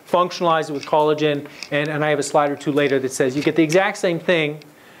it, functionalize it with collagen. And I have a slide or two later that says you get the exact same thing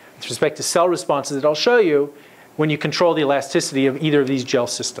with respect to cell responses that I'll show you when you control the elasticity of either of these gel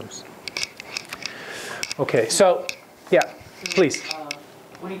systems. Okay, so, yeah, please.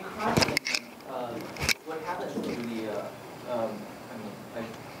 When you cross-link, what happens to the, like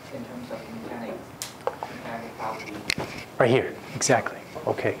in terms of mechanical properties? Right here, exactly.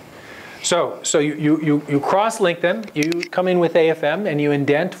 Okay. So you cross-link them. You come in with AFM and you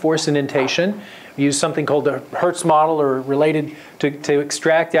indent, force indentation. We use something called the Hertz model, or related to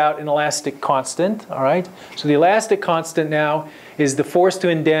extract out an elastic constant. All right. So the elastic constant now is the force to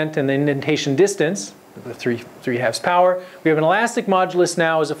indent and the indentation distance, the 3/2 power. We have an elastic modulus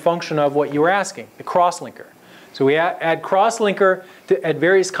now as a function of what you were asking, the cross-linker. So we add cross-linker at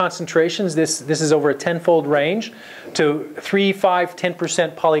various concentrations. This is over a 10-fold range to 3, 5,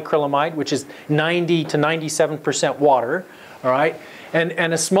 10% polyacrylamide, which is 90 to 97% water. All right,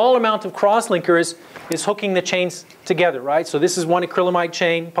 and a small amount of cross-linker is hooking the chains together. Right. So this is one acrylamide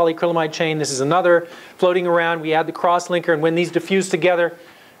chain, polyacrylamide chain. This is another floating around. We add the cross-linker, and when these diffuse together,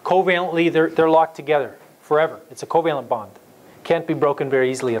 covalently they're locked together forever. It's a covalent bond. Can't be broken very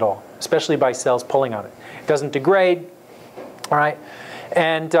easily at all, especially by cells pulling on it. It doesn't degrade, all right?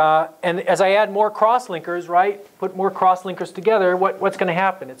 And as I add more cross-linkers, right, put more cross-linkers together, what's going to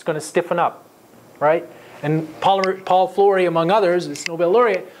happen? It's going to stiffen up, right? And Paul Flory, among others, this Nobel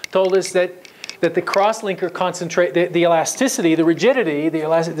laureate, told us that the cross-linker concentrate, the elasticity, the rigidity,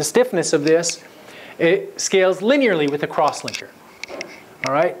 the stiffness of this, it scales linearly with the cross-linker.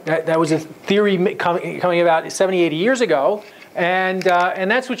 All right, that was a theory coming about 70, 80 years ago. And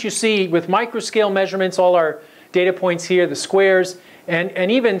that's what you see with microscale measurements, all our data points here, the squares,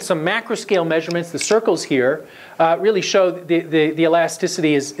 and even some macroscale measurements, the circles here, really show the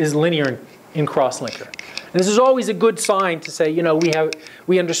elasticity is linear in cross-linker. And this is always a good sign to say, you know,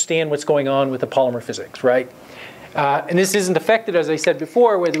 we understand what's going on with the polymer physics, right? And this isn't affected, as I said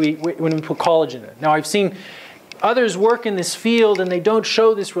before, when we put collagen in it. Now, I've seen others work in this field and they don't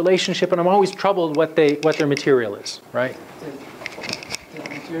show this relationship, and I'm always troubled what their material is, right? The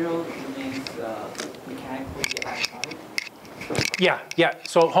material remains mechanically isotropic? Yeah.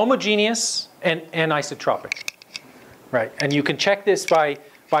 So homogeneous and isotropic, right? And you can check this by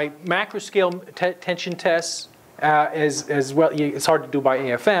macroscale tension tests as well. It's hard to do by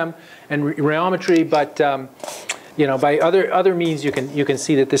AFM and rheometry, but you know, by other means you can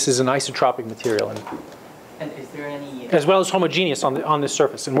see that this is an isotropic material. And is there any... As well as homogeneous on this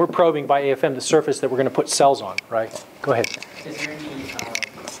surface. And we're probing by AFM the surface that we're going to put cells on, right? Go ahead. Is there any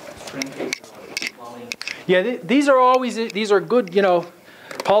shrinkage or flowing? Yeah, these are good, you know,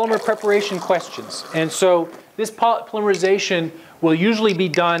 polymer preparation questions. And so this polymerization will usually be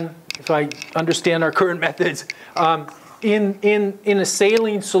done, if I understand our current methods, in a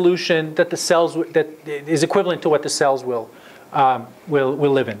saline solution that that is equivalent to what the cells will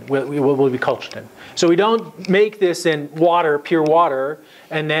live in, will be cultured in. So we don't make this in water, pure water,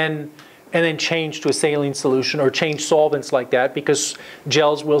 and then change to a saline solution or change solvents like that, because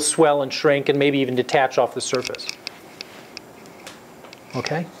gels will swell and shrink and maybe even detach off the surface.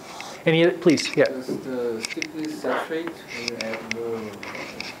 Okay? Please, yeah. Does the stiffness saturate when you add more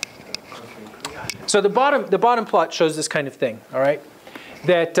concentration? So the bottom plot shows this kind of thing, all right?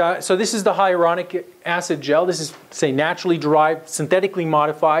 So this is the hyaluronic acid gel. This is, say, naturally derived, synthetically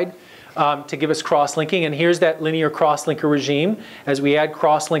modified to give us cross-linking. And here's that linear cross-linker regime as we add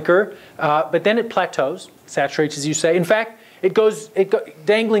cross-linker. But then it plateaus, saturates, as you say. In fact, it goes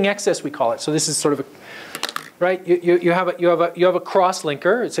dangling excess, we call it. So this is sort of a, right? You have a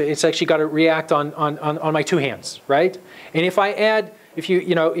cross-linker. It's actually got to react on my two hands, right? And if I add, if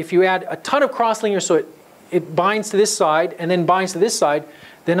you add a ton of cross-linker, so it binds to this side and then binds to this side,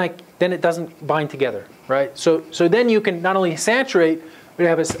 then it doesn't bind together, right? So then you can not only saturate, but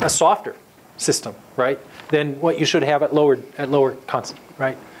have a softer system, right? Than what you should have at lower constant,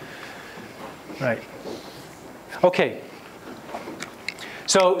 right? Right. Okay.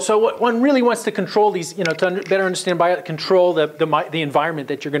 So what one really wants to control these, to better understand control the environment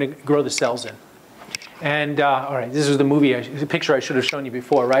that you're going to grow the cells in. And all right, this is the picture I should have shown you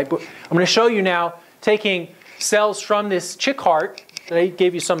before, right? But I'm going to show you now taking cells from this chick heart that I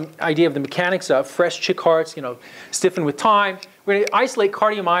gave you some idea of the mechanics of, fresh chick hearts, stiffened with time. We're going to isolate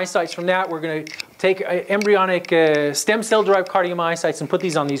cardiomyocytes from that. We're going to take embryonic stem cell-derived cardiomyocytes and put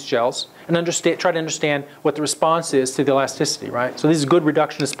these on these gels and try to understand what the response is to the elasticity, right? So this is good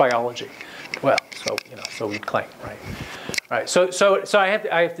reductionist biology. Well, so so we claim, right? All right. So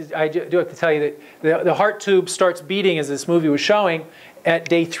I do have to tell you that the heart tube starts beating, as this movie was showing, at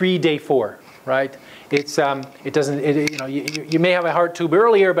day 3, day 4, right? It doesn't. You may have a heart tube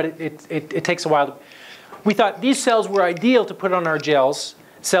earlier, but it takes a while. We thought these cells were ideal to put on our gels,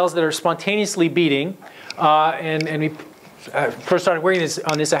 cells that are spontaneously beating, and we first started working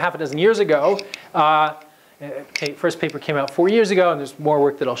on this a half a dozen years ago. First paper came out 4 years ago, and there's more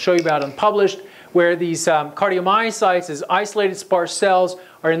work that I'll show you about unpublished, where these cardiomyocytes, as isolated sparse cells,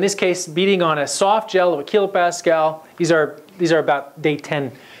 are in this case beating on a soft gel of a kilopascal. These are about day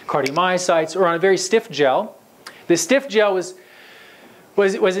 10 cardiomyocytes, or on a very stiff gel. The stiff gel was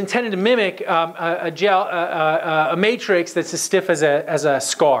intended to mimic a matrix that's as stiff as a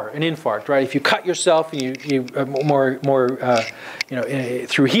scar, an infarct, right? If you cut yourself, and you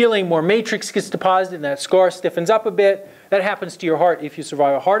through healing, more matrix gets deposited, and that scar stiffens up a bit. That happens to your heart if you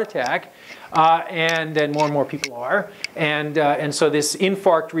survive a heart attack, and then more and more people are. And so this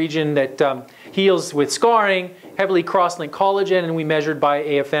infarct region that heals with scarring, heavily cross-linked collagen, and we measured by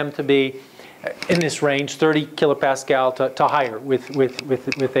AFM to be in this range, 30 kilopascal to higher with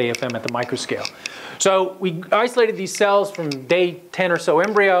AFM at the microscale. So we isolated these cells from day 10 or so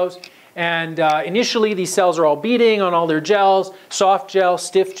embryos, and initially these cells are all beating on all their gels, soft gel,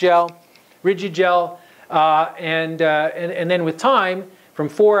 stiff gel, rigid gel, and then with time, from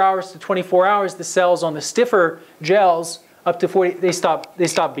 4 hours to 24 hours, the cells on the stiffer gels up to 40, they stop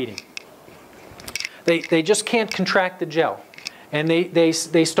beating. They just can't contract the gel. And they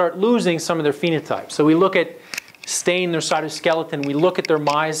start losing some of their phenotype. So we look at stain their cytoskeleton. We look at their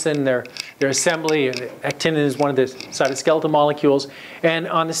myosin, their assembly. Actinin is one of the cytoskeleton molecules. And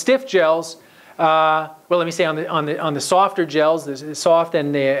on the stiff gels, well, let me say on the softer gels, the soft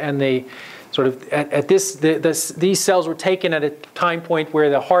and the sort of at these cells were taken at a time point where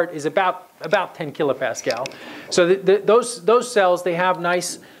the heart is about 10 kilopascal. So those cells, they have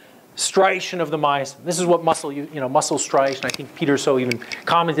nice striation of the myosin. This is what muscle striation. I think Peter So even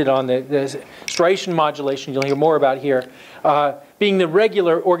commented on the striation modulation. You'll hear more about here, being the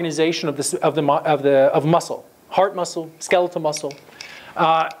regular organization of muscle, heart muscle, skeletal muscle,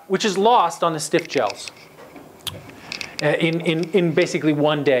 which is lost on the stiff gels in basically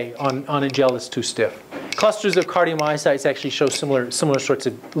 1 day on a gel that's too stiff. Clusters of cardiomyocytes actually show similar sorts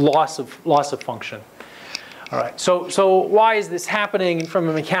of loss of function. All right, so why is this happening from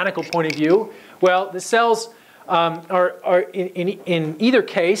a mechanical point of view? Well, the cells are in either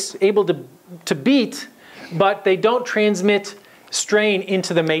case able to beat, but they don't transmit strain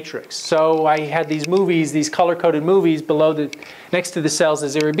into the matrix. So I had these movies, these color-coded movies next to the cells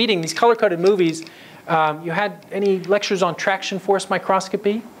as they were beating. These color-coded movies, you had any lectures on traction force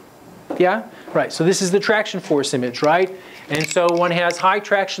microscopy? Yeah? Right, so this is the traction force image, right? And so one has high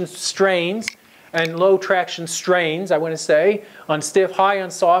traction strains and low traction strains, I want to say, on stiff, high on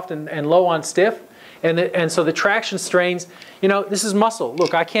soft, and low on stiff. And so the traction strains, this is muscle.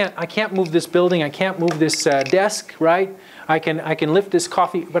 Look, I can't move this building. I can't move this desk, right? I can lift this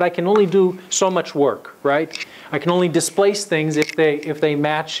coffee, but I can only do so much work, right? I can only displace things if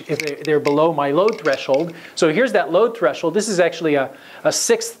they're below my load threshold. So here's that load threshold. This is actually a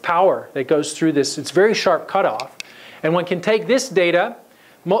sixth power that goes through this. It's very sharp cutoff. And one can take this data,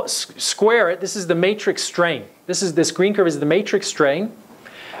 square it. This is the matrix strain. This green curve is the matrix strain.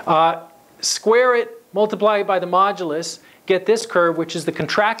 Square it, multiply it by the modulus, get this curve, which is the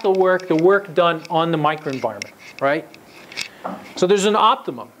contractile work, the work done on the microenvironment, right? So there's an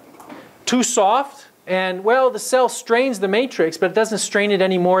optimum. Too soft, and well, the cell strains the matrix, but it doesn't strain it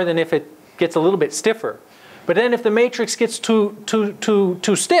any more than if it gets a little bit stiffer. But then if the matrix gets too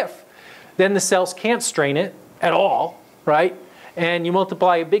stiff, then the cells can't strain it at all, right? And you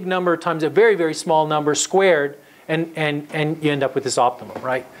multiply a big number times a very, very small number squared, and you end up with this optimum,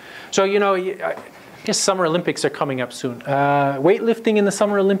 right? So, I guess Summer Olympics are coming up soon. Weightlifting in the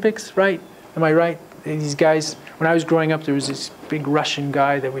Summer Olympics, right? Am I right? These guys, when I was growing up, there was this big Russian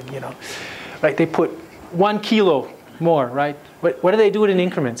guy that would, right? They put 1 kilo more, right? What do they do it in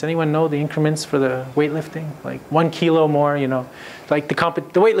increments? Anyone know the increments for the weightlifting? Like 1 kilo more, like the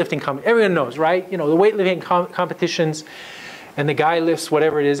weightlifting, everyone knows, right? The weightlifting competitions. And the guy lifts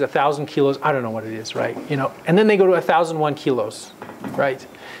whatever it is, 1,000 kilos. I don't know what it is, right? And then they go to 1,001 kilos, right?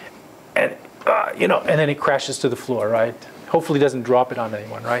 And and then it crashes to the floor, right? Hopefully, doesn't drop it on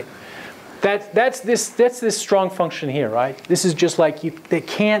anyone, right? That's this strong function here, right? This is just like this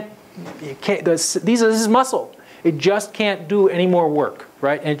is muscle. It just can't do any more work,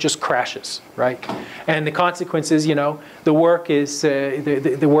 right? And it just crashes, right? And the consequence is, the work is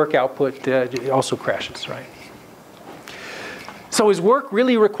the work output also crashes, right? So is work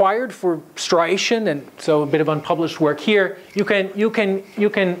really required for striation? And so a bit of unpublished work here. You can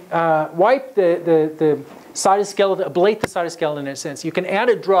wipe the cytoskeleton, ablate the cytoskeleton in a sense. You can add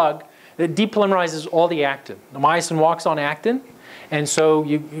a drug that depolymerizes all the actin. The myosin walks on actin, and so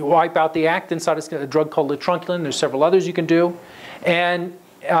you wipe out the actin cytoskeleton, a drug called letrunculin. There's several others you can do, and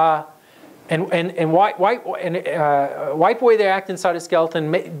wipe away the actin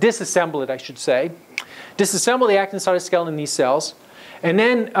cytoskeleton, disassemble it, I should say. Disassemble the actin cytoskeleton in these cells, and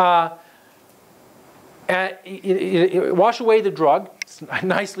then wash away the drug, it's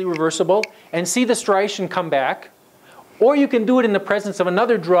nicely reversible, and see the striation come back. Or you can do it in the presence of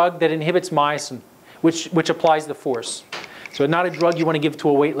another drug that inhibits myosin, which applies the force. So not a drug you want to give to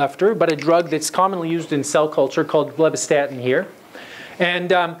a weightlifter, but a drug that's commonly used in cell culture called blebistatin here. And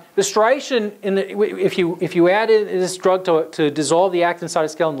the striation, if you added this drug to dissolve the actin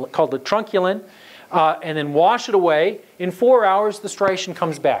cytoskeleton called letrunculin, and then wash it away, in 4 hours the striation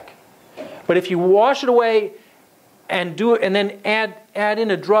comes back. But if you wash it away and then add in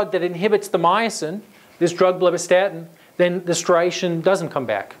a drug that inhibits the myosin, this drug blebistatin, then the striation doesn't come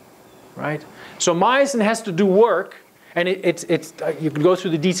back, right? So myosin has to do work, and you can go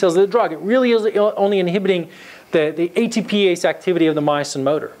through the details of the drug. It really is only inhibiting the ATPase activity of the myosin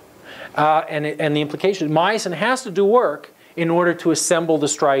motor, and the implication. Myosin has to do work in order to assemble the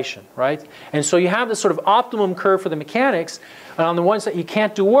striation, right? And so you have this sort of optimum curve for the mechanics, and on the ones that you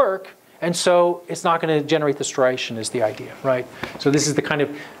can't do work, and so it's not going to generate the striation is the idea, right? So this is the kind of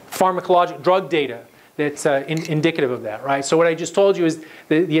pharmacologic drug data that's indicative of that, right? So what I just told you is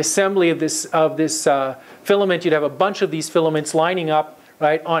the assembly of this filament. You'd have a bunch of these filaments lining up,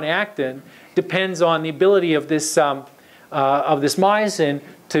 right, on actin. Depends on the ability of this myosin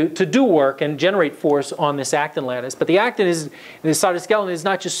to do work and generate force on this actin lattice. But the actin the cytoskeleton is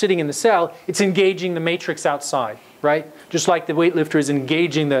not just sitting in the cell; it's engaging the matrix outside, right? Just like the weightlifter is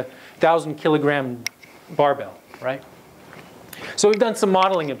engaging the 1,000-kilogram barbell, right? So we've done some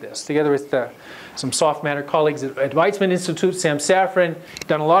modeling of this together with some soft matter colleagues at Weizmann Institute, Sam Safran,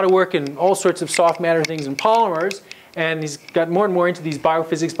 done a lot of work in all sorts of soft matter things and polymers, and he's got more and more into these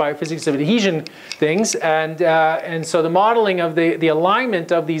biophysics of adhesion things, and so the modeling of the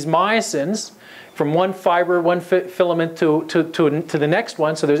alignment of these myosins from one fiber, one filament to the next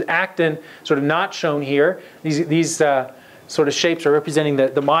one. So there's actin sort of not shown here. These sort of shapes are representing the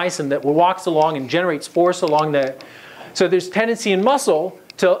myosin that walks along and generates force along the. So there's tendency in muscle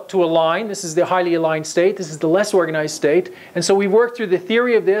to align. This is the highly aligned state. This is the less organized state. And so we worked through the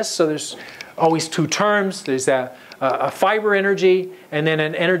theory of this. So there's always two terms. There's a fiber energy and then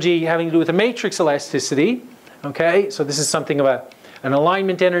an energy having to do with a matrix elasticity. Okay, so this is something of an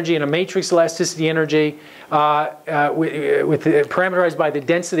alignment energy and a matrix elasticity energy parameterized by the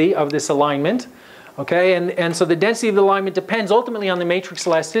density of this alignment. Okay, and so the density of the alignment depends ultimately on the matrix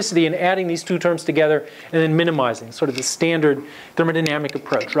elasticity and adding these two terms together and then minimizing, sort of the standard thermodynamic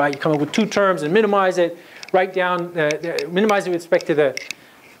approach, right? You come up with two terms and minimize it, write down, minimize it with respect to the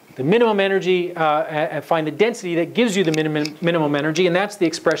minimum energy and find the density that gives you the minimum energy, and that's the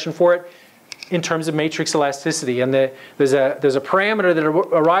expression for it in terms of matrix elasticity. And there's a parameter that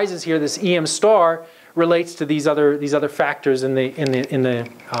arises here, this EM star, relates to these other factors in the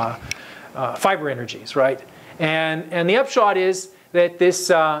fiber energies, right? And the upshot is that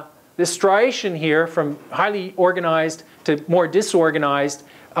this striation here from highly organized to more disorganized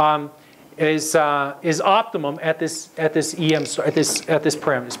is optimum at this EM star, at this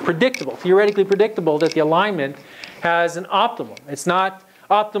parameter. It's predictable, theoretically predictable, that the alignment has an optimum. It's not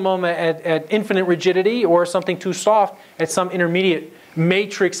optimum at infinite rigidity or something too soft. At some intermediate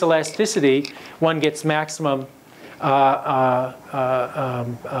matrix elasticity, one gets maximum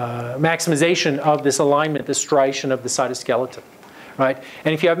maximization of this alignment, this striation of the cytoskeleton, right?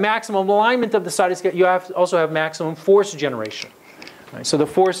 And if you have maximum alignment of the cytoskeleton, you also have maximum force generation, right? So the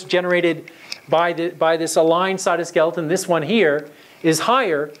force generated by this aligned cytoskeleton, this one here, is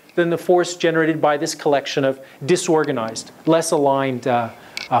higher than the force generated by this collection of disorganized, less aligned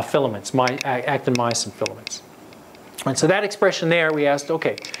filaments, actin myosin filaments. And so that expression there, we asked,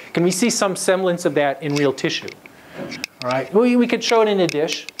 okay, can we see some semblance of that in real tissue? All right, we could show it in a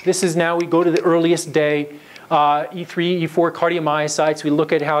dish. This is now, we go to the earliest day, E3, E4 cardiomyocytes. We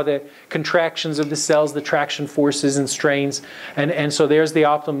look at how the contractions of the cells, the traction forces and strains, and so there's the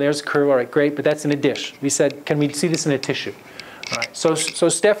optimum, there's the curve. All right, great, but that's in a dish. We said, can we see this in a tissue? All right, so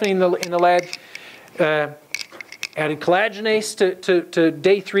Stephanie in the lab added collagenase to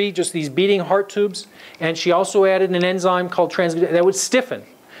day 3, just these beating heart tubes, and she also added an enzyme called transglutaminase that would stiffen.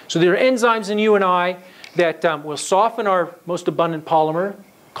 So there are enzymes in you and I that will soften our most abundant polymer,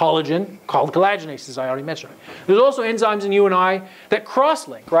 collagen, called collagenases, I already mentioned. There's also enzymes in you and I that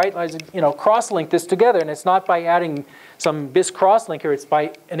cross-link, right? Cross-link this together, and it's not by adding some bis cross-linker, it's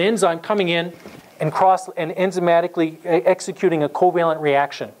by an enzyme coming in and enzymatically executing a covalent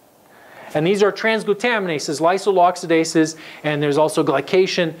reaction. And these are transglutaminases, lysyl oxidases, and there's also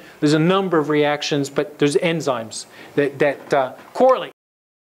glycation. There's a number of reactions, but there's enzymes that correlate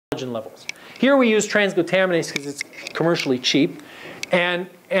collagen levels. Here we use transglutaminase because it's commercially cheap. And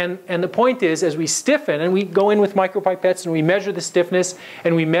the point is, as we stiffen, and we go in with micropipettes and we measure the stiffness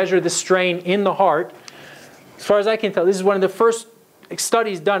and we measure the strain in the heart, as far as I can tell, this is one of the first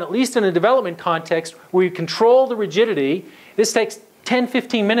studies done, at least in a development context, where you control the rigidity. This takes 10,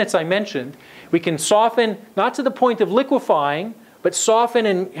 15 minutes, I mentioned. We can soften, not to the point of liquefying, but soften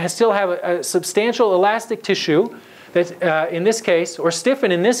and still have a substantial elastic tissue, that, in this case, or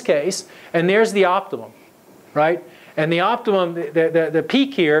stiffen in this case, and there's the optimum, right? And the optimum, the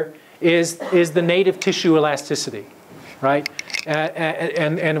peak here is the native tissue elasticity, right?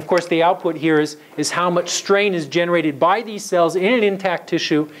 And of course, the output here is how much strain is generated by these cells in an intact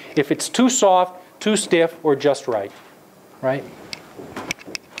tissue if it's too soft, too stiff, or just right, right?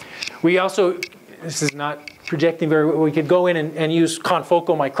 We also, this is not projecting very well, we could go in and use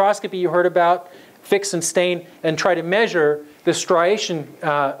confocal microscopy you heard about, fix and stain, and try to measure the striation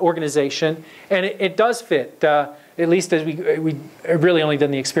organization, and it does fit. At least as we have really only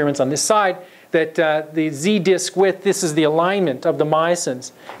done the experiments on this side, that the Z disc width, this is the alignment of the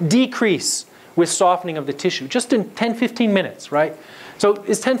myosins, decrease with softening of the tissue, just in 10, 15 minutes, right? So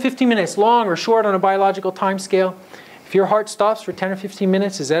is 10, 15 minutes long or short on a biological time scale? If your heart stops for 10 or 15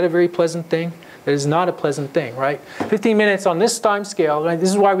 minutes, is that a very pleasant thing? That is not a pleasant thing, right? 15 minutes on this time scale, right? This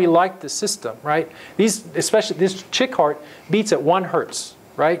is why we like the system, right? These, especially this chick heart, beats at 1 hertz,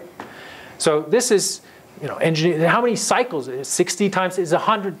 right? So this is, engineer, how many cycles? 60 times is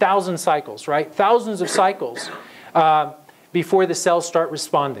 100,000 cycles, right? Thousands of cycles before the cells start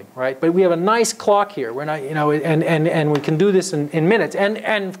responding, right? But we have a nice clock here. We're not, and we can do this in minutes. And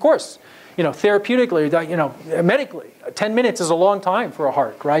of course, therapeutically, medically, 10 minutes is a long time for a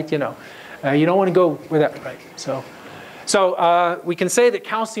heart, right? You don't want to go with that, right? So we can say that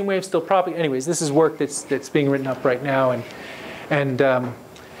calcium waves still propagate. Anyways, this is work that's being written up right now, and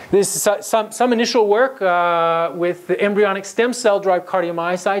this is some initial work with the embryonic stem cell-derived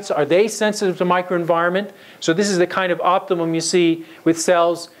cardiomyocytes. Are they sensitive to microenvironment? So this is the kind of optimum you see with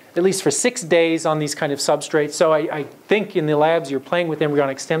cells, at least for 6 days on these kind of substrates. So I think in the labs you're playing with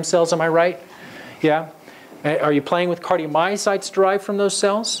embryonic stem cells, am I right? Yeah? Are you playing with cardiomyocytes derived from those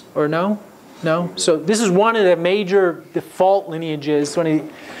cells, or no? No? So this is one of the major default lineages.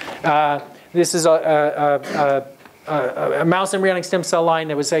 This is a mouse embryonic stem cell line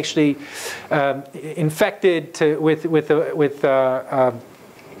that was actually infected with a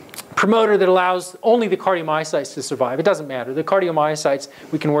promoter that allows only the cardiomyocytes to survive. It doesn't matter. The cardiomyocytes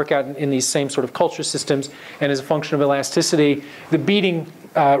we can work out in these same sort of culture systems, and as a function of elasticity, the beating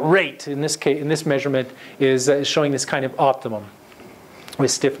rate in this case, in this measurement, is showing this kind of optimum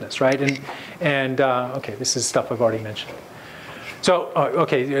with stiffness, right? Okay, this is stuff I've already mentioned. So,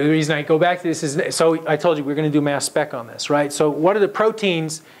 okay, the reason I go back to this is, so I told you we're going to do mass spec on this, right? So what are the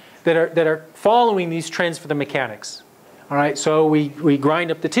proteins that are following these trends for the mechanics? All right, so we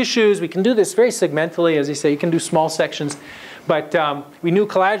grind up the tissues. We can do this very segmentally, as I say. You can do small sections. But we knew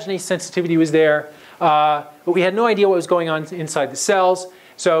collagenase sensitivity was there. But we had no idea what was going on inside the cells.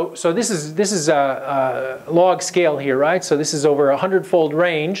 So this is a log scale here, right? So this is over a 100-fold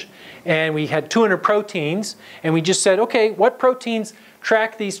range. And we had 200 proteins. And we just said, OK, what proteins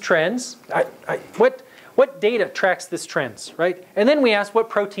track these trends? What data tracks these trends, right? And then we asked, what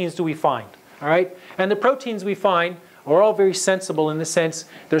proteins do we find? All right? And the proteins we find are all very sensible in the sense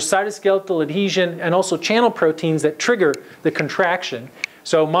there's cytoskeletal adhesion and also channel proteins that trigger the contraction.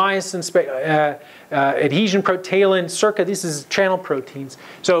 So myosin, adhesion protein, circa, this is channel proteins.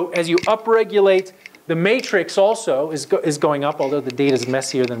 So as you upregulate, the matrix also is going up, although the data is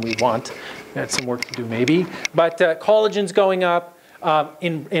messier than we want. That's some work to do maybe. But collagen's going up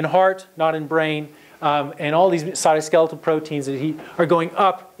in heart, not in brain. And all these cytoskeletal proteins are going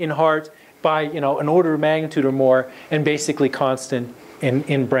up in heart by an order of magnitude or more, and basically constant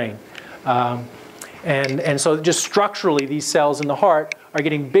in brain. And so just structurally, these cells in the heart are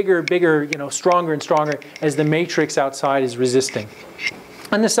getting bigger, stronger and stronger as the matrix outside is resisting.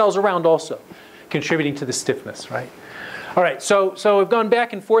 And the cells around also contributing to the stiffness, right? All right, so we've gone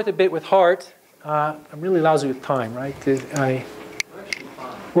back and forth a bit with heart. I'm really lousy with time, right?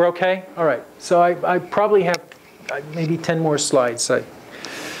 We're okay? All right, so I probably have maybe 10 more slides.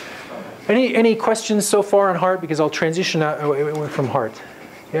 Any questions so far on heart? Because I'll transition away from heart.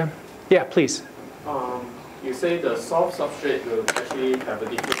 Yeah? Yeah, please. You say the soft substrate will actually have a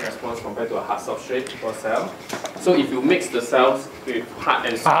different response compared to a hard substrate for cell. So if you mix the cells with hard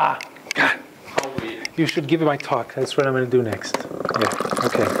and soft, God. how will it? You should give me my talk. That's what I'm going to do next. Yeah,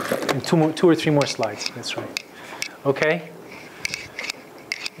 okay. And two or three more slides. That's right. Okay.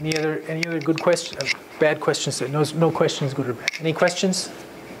 Any other good questions? Bad questions? No questions, good or bad. Any questions?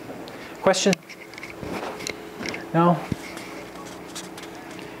 Question? No?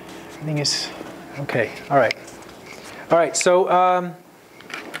 Everything is okay. All right. All right. So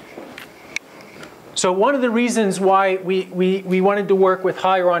one of the reasons why we wanted to work with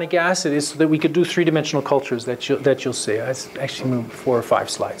hyaluronic acid is so that we could do three-dimensional cultures that you'll see. I actually moved 4 or 5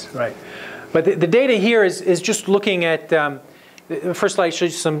 slides, right? But the data here is just looking at the first slide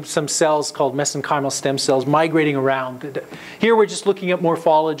shows you some cells called mesenchymal stem cells migrating around. Here we're just looking at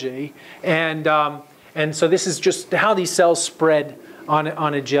morphology, and so this is just how these cells spread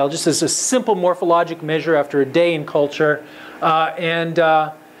on a gel, just as a simple morphologic measure after a day in culture, and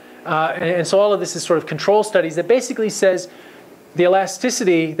so all of this is sort of control studies that basically says the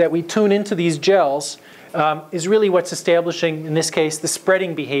elasticity that we tune into these gels is really what's establishing, in this case, the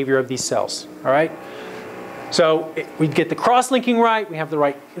spreading behavior of these cells. All right. So we get the cross-linking right. We have the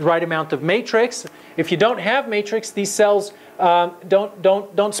right amount of matrix. If you don't have matrix, these cells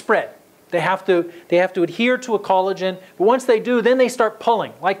don't spread. They have to adhere to a collagen. But once they do, then they start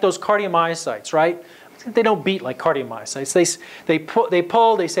pulling, like those cardiomyocytes, right? They don't beat like cardiomyocytes. They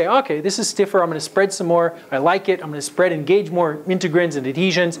pull. They say, okay, this is stiffer. I'm going to spread some more. I like it. I'm going to spread, engage more integrins and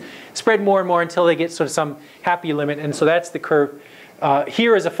adhesions, spread more and more until they get sort of some happy limit. And so that's the curve.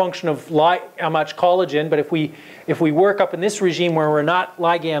 Here is a function of how much collagen. But if we work up in this regime where we're not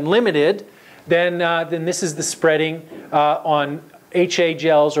ligand limited, then this is the spreading on HA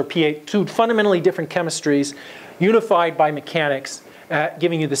gels or PA, 2 fundamentally different chemistries unified by mechanics,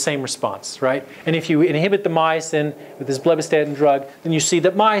 giving you the same response, right? And if you inhibit the myosin with this blebbistatin drug, then you see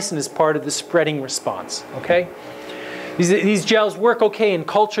that myosin is part of the spreading response, okay? These gels work okay in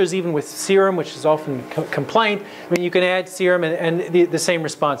cultures, even with serum, which is often complained. I mean, you can add serum and the same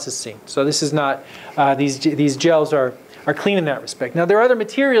response is seen. So this is not, these gels are clean in that respect. Now, there are other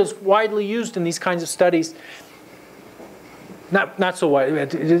materials widely used in these kinds of studies. Not so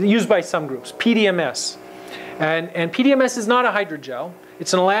wide, used by some groups. PDMS. And PDMS is not a hydrogel.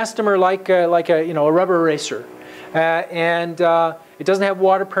 It's an elastomer like a rubber eraser, and it doesn't have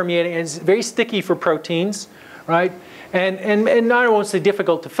water permeating. And it's very sticky for proteins, right? And I won't say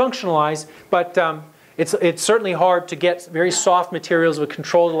difficult to functionalize, but it's certainly hard to get very soft materials with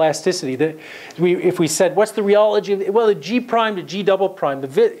controlled elasticity. If we said what's the rheology of, well, the G prime to G double prime,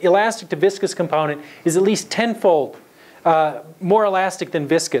 the elastic to viscous component is at least tenfold more elastic than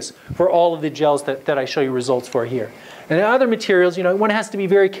viscous for all of the gels that I show you results for here. And in other materials, one has to be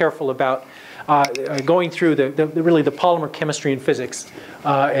very careful about going through really the polymer chemistry and physics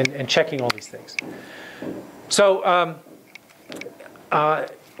and checking all these things. So I've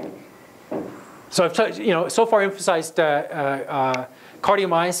so far emphasized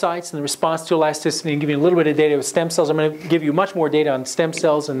cardiomyocytes and the response to elasticity and give you a little bit of data with stem cells. I'm going to give you much more data on stem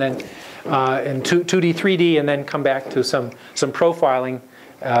cells and then in 2D, 3D, and then come back to some profiling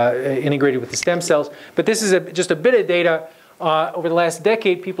integrated with the stem cells. But this is just a bit of data. Over the last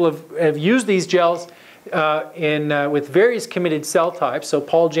decade, people have used these gels with various committed cell types. So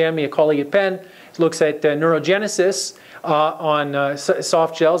Paul Janme, a colleague at Penn, looks at neurogenesis on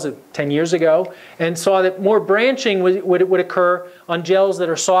soft gels 10 years ago and saw that more branching would occur on gels that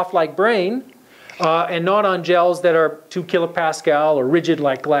are soft like brain and not on gels that are 2 kilopascal or rigid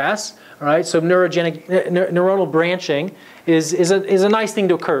like glass. All right, so neuronal branching is a nice thing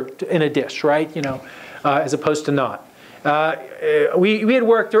to occur in a dish, right? As opposed to not. We had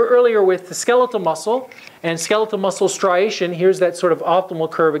worked earlier with the skeletal muscle and skeletal muscle striation. Here's that sort of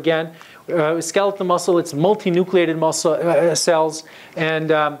optimal curve again. Skeletal muscle, it's multinucleated muscle cells,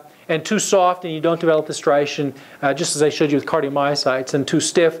 and too soft, and you don't develop the striation, just as I showed you with cardiomyocytes, and too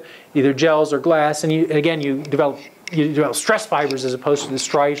stiff, either gels or glass, and you develop stress fibers as opposed to the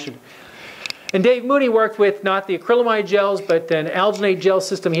striation. And Dave Mooney worked with not the acrylamide gels, but an alginate gel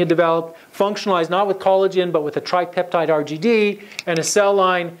system he had developed, functionalized not with collagen, but with a tripeptide RGD, and a cell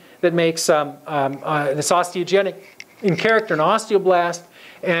line that makes this osteogenic in character, an osteoblast,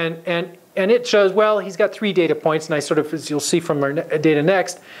 and it shows, well, he's got 3 data points, and I sort of, as you'll see from our data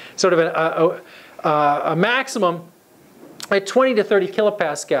next, sort of a maximum at 20 to 30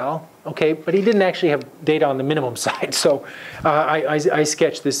 kilopascal, okay, but he didn't actually have data on the minimum side, so I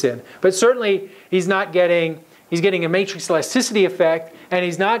sketched this in. But certainly, he's not getting he's getting a matrix elasticity effect, and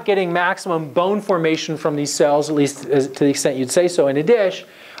he's not getting maximum bone formation from these cells, at least to the extent you'd say so in a dish,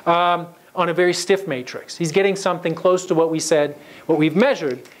 on a very stiff matrix. He's getting something close to what we said, what we've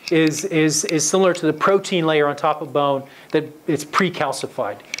measured is similar to the protein layer on top of bone that it's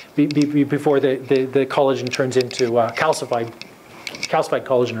pre-calcified before the collagen turns into calcified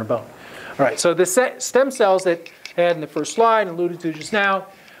collagen or bone. All right, so the stem cells that I had in the first slide and alluded to just now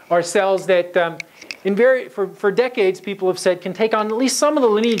are cells that for decades people have said can take on at least some of the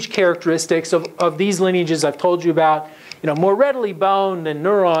lineage characteristics of these lineages I've told you about, more readily bone than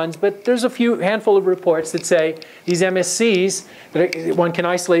neurons, but there's a handful of reports that say these MSCs that one can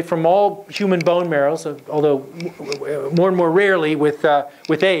isolate from all human bone marrows, although more and more rarely with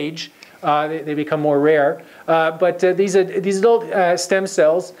age, they become more rare. But these adult stem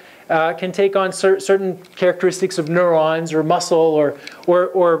cells can take on certain characteristics of neurons or muscle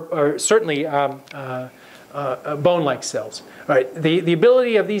or certainly bone-like cells. All right. The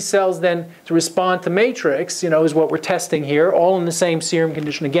ability of these cells then to respond to matrix, is what we're testing here, all in the same serum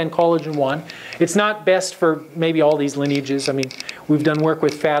condition. Again, collagen 1. It's not best for maybe all these lineages. I mean, we've done work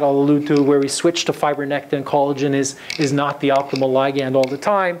with fat, I'll allude to, where we switch to fibronectin. Collagen is not the optimal ligand all the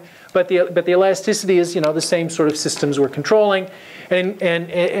time. But the elasticity is, the same sort of systems we're controlling. And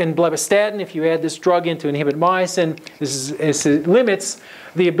blebbistatin, if you add this drug in to inhibit myosin, it limits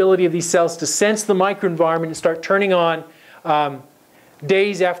the ability of these cells to sense the microenvironment and start turning on,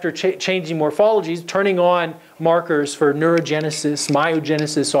 days after changing morphologies, turning on markers for neurogenesis,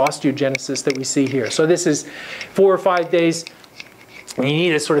 myogenesis, osteogenesis that we see here. So this is 4 or 5 days. And you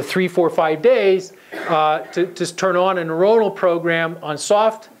need a sort of 3, 4, 5 days to turn on a neuronal program on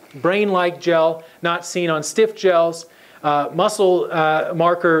soft, brain-like gel, not seen on stiff gels. Muscle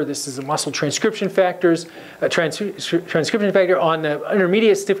marker, this is a muscle transcription factors, transcription factor on the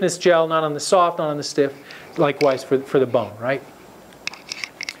intermediate stiffness gel, not on the soft, not on the stiff, likewise for the bone, right?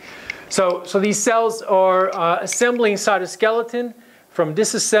 So these cells are assembling cytoskeleton from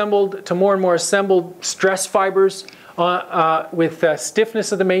disassembled to more and more assembled stress fibers with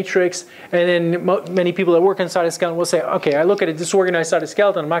stiffness of the matrix. And then many people that work on cytoskeleton will say, okay, I look at a disorganized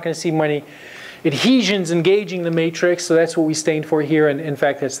cytoskeleton, I'm not going to see many adhesions engaging the matrix, so that's what we stained for here, and in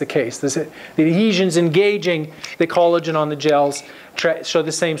fact that's the case. The adhesions engaging the collagen on the gels show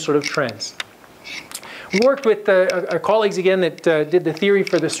the same sort of trends. We worked with our colleagues again that did the theory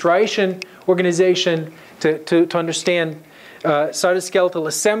for the striation organization to understand cytoskeletal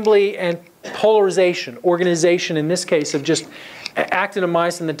assembly and polarization, organization in this case of just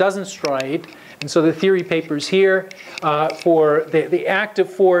actinomycin that doesn't striate. And so the theory papers here for the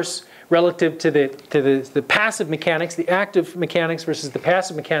active force relative to the passive mechanics, the active mechanics versus the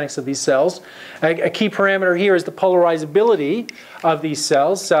passive mechanics of these cells. A key parameter here is the polarizability of these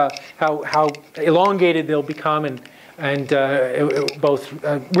cells, how elongated they'll become, and both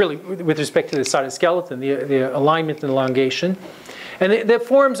really with respect to the cytoskeleton, the alignment and elongation. And the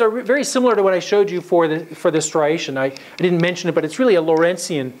forms are very similar to what I showed you for the striation. I didn't mention it, but it's really a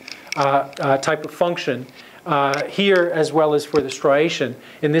Lorentzian type of function. Here as well as for the striation.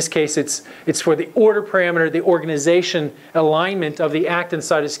 In this case, it's for the order parameter, the organization alignment of the actin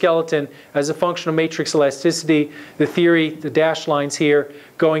cytoskeleton as a function of matrix elasticity. The theory, the dashed lines here,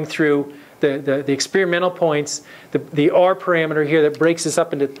 going through the experimental points. The R parameter here that breaks this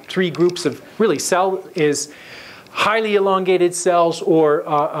up into 3 groups of really cell is highly elongated cells or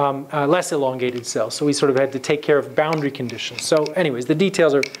less elongated cells. So we sort of had to take care of boundary conditions. So anyways, the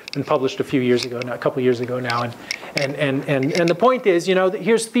details have been published a few years ago now, a couple of years ago now. And the point is,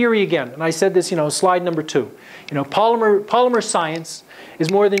 here's theory again. And I said this, slide number 2. Polymer science is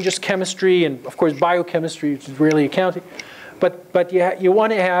more than just chemistry and, of course, biochemistry, which is really accounting. But you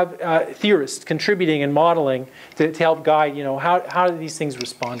want to have theorists contributing and modeling to help guide, how are these things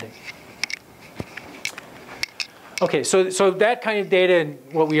responding. Okay, so that kind of data and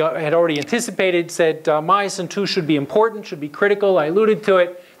what we had already anticipated said myosin 2 should be important, should be critical. I alluded to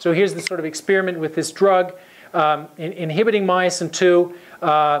it. So here's the sort of experiment with this drug. Inhibiting myosin 2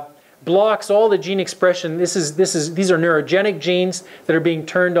 blocks all the gene expression. These are neurogenic genes that are being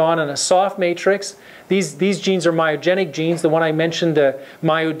turned on in a soft matrix. These genes are myogenic genes. The one I mentioned, the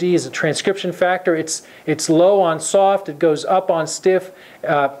MyoD, is a transcription factor. It's low on soft. It goes up on stiff,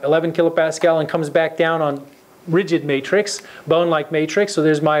 11 kilopascal, and comes back down on rigid matrix, bone-like matrix. So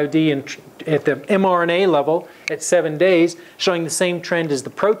there's MyoD at the mRNA level at 7 days, showing the same trend as the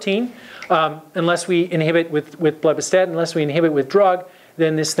protein. Unless we inhibit with blebbistatin, unless we inhibit with drug,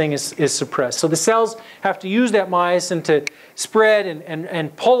 then this thing is suppressed. So the cells have to use that myosin to spread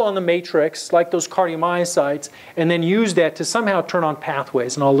and pull on the matrix, like those cardiomyocytes, and then use that to somehow turn on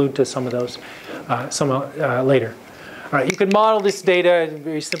pathways. And I'll allude to some of those later. All right, you can model this data in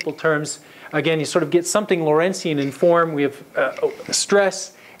very simple terms. Again, you sort of get something Lorentzian in form. We have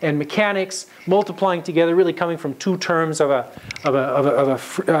stress and mechanics multiplying together, really coming from two terms of a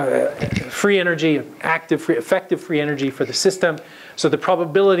free energy, effective free energy for the system. So the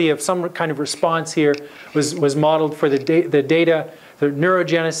probability of some kind of response here was modeled for the data, the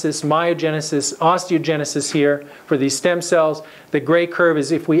neurogenesis, myogenesis, osteogenesis here for these stem cells. The gray curve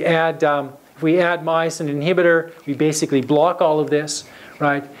is if we add myosin inhibitor, we basically block all of this,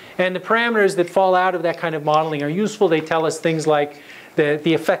 right? And the parameters that fall out of that kind of modeling are useful. They tell us things like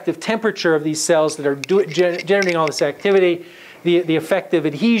the effective temperature of these cells that are generating all this activity, the effective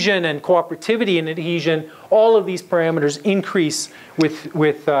adhesion and cooperativity in adhesion. All of these parameters increase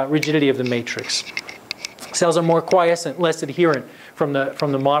with rigidity of the matrix. Cells are more quiescent, less adherent from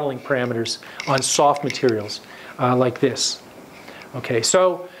the modeling parameters on soft materials like this. Okay,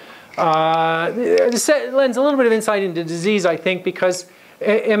 so this lends a little bit of insight into disease, I think, because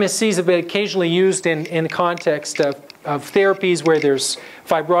MSCs have been occasionally used in the context of therapies where there's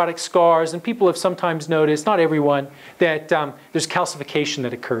fibrotic scars, and people have sometimes noticed, not everyone, that there's calcification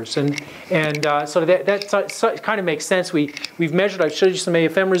that occurs, and so that kind of makes sense. We've measured. I've showed you some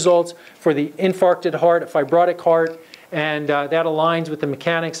AFM results for the infarcted heart, a fibrotic heart, and that aligns with the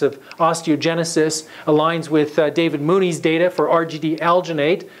mechanics of osteogenesis. Aligns with David Mooney's data for RGD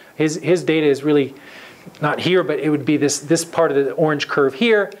alginate. His data is really not here, but it would be this part of the orange curve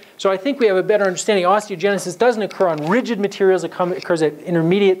here. So I think we have a better understanding. Osteogenesis doesn't occur on rigid materials. It occurs at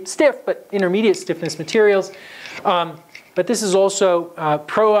intermediate stiffness materials. But this is also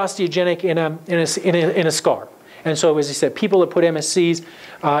pro-osteogenic in a scar. And so, as I said, people that put MSCs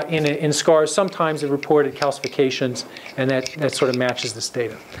in scars sometimes have reported calcifications, and that sort of matches this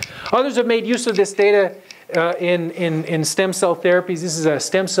data. Others have made use of this data in stem cell therapies. This is a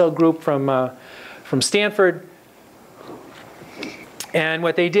stem cell group from Stanford, and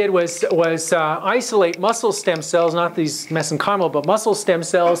what they did was isolate muscle stem cells, not these mesenchymal, but muscle stem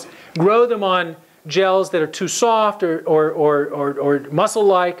cells, grow them on gels that are too soft or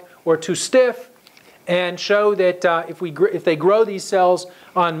muscle-like or too stiff, and show that if they grow these cells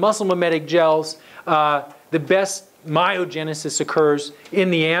on muscle mimetic gels, the best myogenesis occurs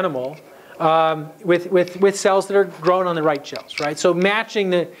in the animal. With cells that are grown on the right gels, right? So matching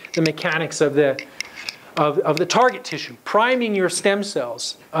the mechanics of the target tissue, priming your stem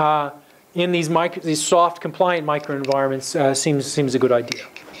cells in these soft, compliant microenvironments seems a good idea.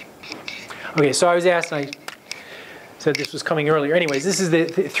 Okay, so I was asked, and I said this was coming earlier. Anyways, this is the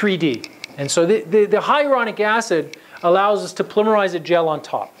 3D, and so the hyaluronic acid allows us to polymerize a gel on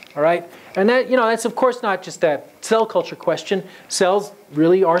top. All right, and that's of course not just a cell culture question. Cells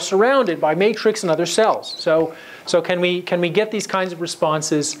really are surrounded by matrix and other cells. So can we get these kinds of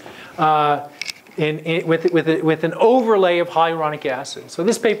responses with an overlay of hyaluronic acid? So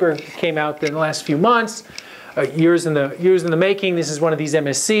this paper came out in the last few months, years in the making. This is one of these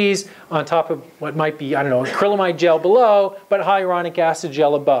MSCs on top of what might be, I don't know, acrylamide gel below, but hyaluronic acid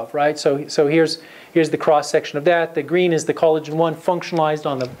gel above, right? So here's the cross section of that. The green is the collagen 1 functionalized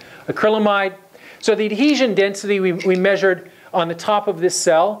on the acrylamide. So the adhesion density we measured on the top of this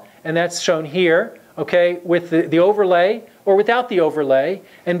cell, and that's shown here, okay, with the overlay or without the overlay.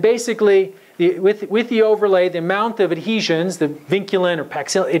 And basically, with the overlay, the amount of adhesions, the vinculin or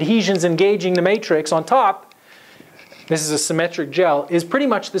paxil adhesions engaging the matrix on top, this is a symmetric gel, is pretty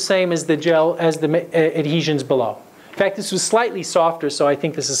much the same as the gel as the adhesions below. In fact, this was slightly softer, so I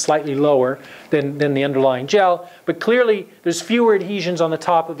think this is slightly lower than the underlying gel. But clearly, there's fewer adhesions on the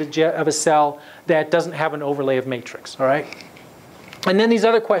top of a cell that doesn't have an overlay of matrix, all right? And then these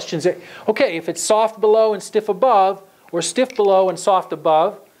other questions, okay, if it's soft below and stiff above, or stiff below and soft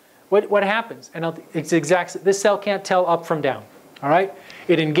above, what happens? And this cell can't tell up from down, all right?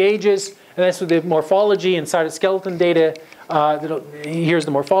 It engages, and that's with the morphology and cytoskeleton data. Here's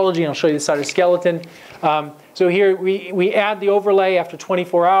the morphology, and I'll show you the cytoskeleton. So here we add the overlay after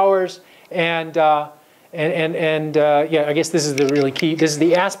 24 hours, and yeah, I guess this is the really key. This is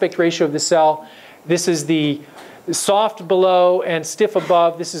the aspect ratio of the cell. This is the soft below and stiff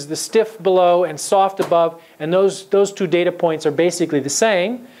above. This is the stiff below and soft above, and those two data points are basically the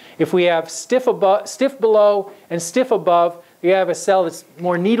same. If we have stiff below and stiff above, you have a cell that's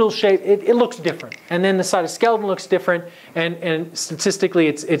more needle-shaped. It looks different, and then the cytoskeleton looks different, and statistically,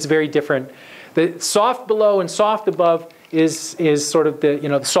 it's very different. The soft below and soft above is sort of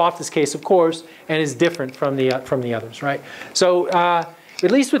the softest case, of course, and is different from the others, right? So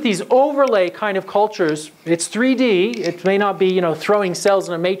at least with these overlay kind of cultures, it's 3D. It may not be, you know, throwing cells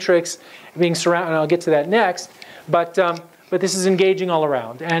in a matrix, being surrounded, and I'll get to that next. But this is engaging all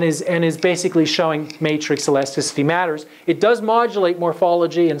around and is basically showing matrix elasticity matters. It does modulate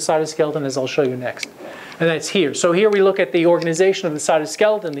morphology and cytoskeleton, as I'll show you next. And that's here. So here we look at the organization of the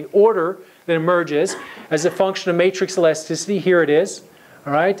cytoskeleton, the order that emerges as a function of matrix elasticity. Here it is.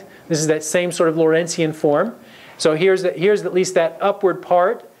 All right. This is that same sort of Lorentzian form. So here's at least that upward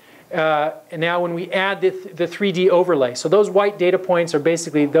part. And now when we add the 3D overlay, so those white data points are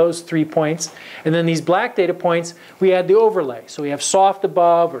basically those 3 points. And then these black data points, we add the overlay. So we have soft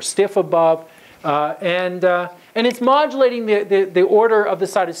above or stiff above. And it's modulating the order of the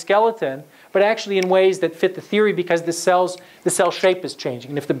cytoskeleton, but actually in ways that fit the theory because the cell shape is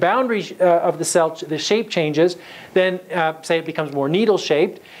changing. And if the boundary of the shape changes, then say it becomes more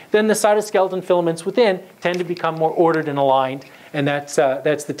needle-shaped, then the cytoskeleton filaments within tend to become more ordered and aligned. And that's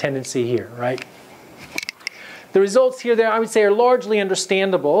the tendency here, right? The results here, I would say, are largely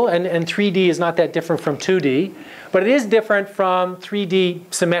understandable, and 3D is not that different from 2D, but it is different from 3D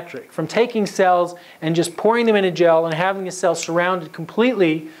symmetric, from taking cells and just pouring them in a gel and having the cell surrounded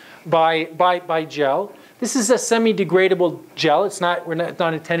completely by gel. This is a semi-degradable gel. We're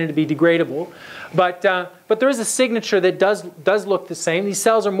not intended to be degradable, but there is a signature that does look the same. These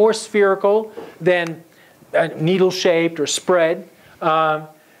cells are more spherical than needle-shaped or spread.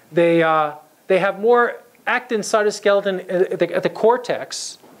 They have more actin cytoskeleton at the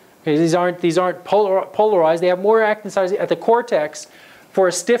cortex. Okay, these aren't polarized. They have more actin cytoskeleton at the cortex for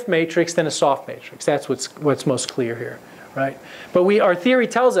a stiff matrix than a soft matrix. That's what's most clear here, right? But our theory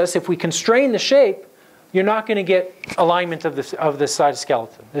tells us if we constrain the shape, you're not going to get alignment of the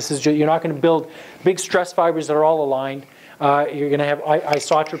cytoskeleton. You're not going to build big stress fibers that are all aligned. You're going to have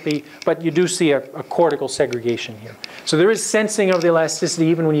isotropy, but you do see a cortical segregation here. So there is sensing of the elasticity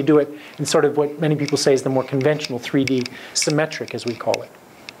even when you do it in sort of what many people say is the more conventional 3D symmetric, as we call it.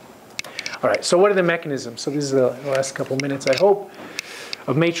 All right, so what are the mechanisms? So this is the last couple minutes, I hope,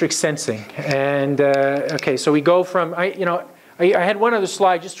 of matrix sensing. And okay, so we go from, I had one other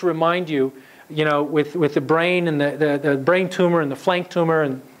slide just to remind you, with the brain and the brain tumor and the flank tumor,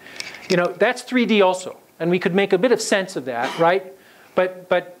 and that's 3D also. And we could make a bit of sense of that, right? But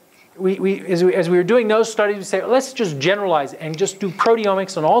as we were doing those studies, we say, let's just generalize and just do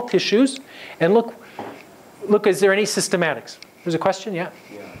proteomics on all tissues and look, is there any systematics? There's a question, yeah?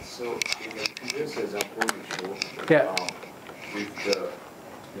 Yeah, so in the previous example you showed, yeah. With the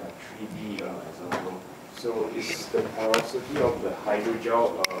 3D example, so is the porosity of the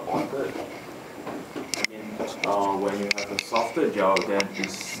hydrogel altered? When you have a softer gel, then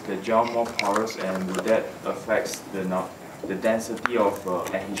is the gel more porous, and would that affect the density of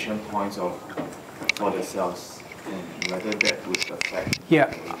adhesion points for the cells, and whether that would affect?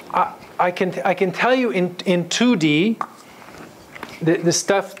 Yeah, I can tell you in 2D, the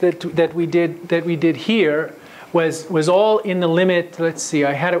stuff that we did here was all in the limit. Let's see,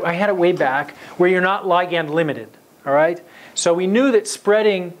 I had it way back where you're not ligand limited. All right, so we knew that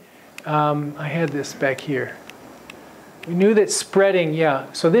spreading. I had this back here. We knew that spreading,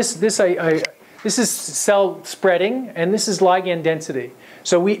 yeah. So this is cell spreading, and this is ligand density.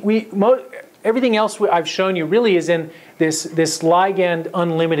 So everything else I've shown you really is in this ligand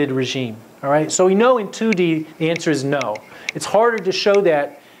unlimited regime. All right. So we know in 2D the answer is no. It's harder to show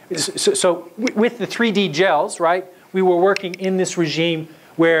that. So with the 3D gels, right, we were working in this regime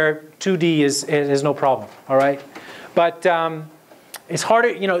where 2D is no problem. All right. But it's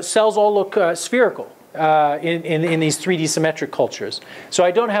harder. Cells all look spherical. In these 3D symmetric cultures. So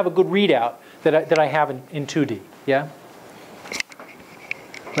I don't have a good readout that I have in 2D, yeah?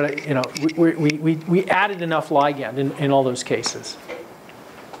 But we added enough ligand in all those cases.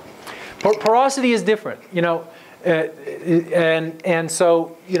 Porosity is different, and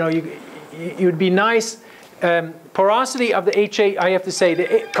so, it would be nice, porosity of the HA, I have to say,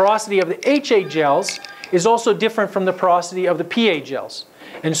 the porosity of the HA gels is also different from the porosity of the PA gels.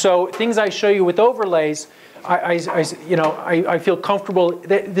 And so things I show you with overlays, I feel comfortable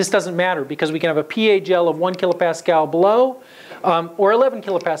that this doesn't matter because we can have a PA gel of 1 kilopascal below or 11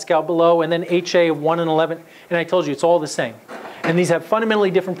 kilopascal below, and then HA of 1 and 11. And I told you, it's all the same. And these have fundamentally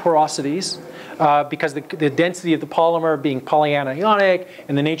different porosities because the density of the polymer being polyanionic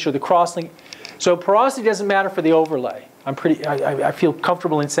and the nature of the cross-link. So porosity doesn't matter for the overlay. I feel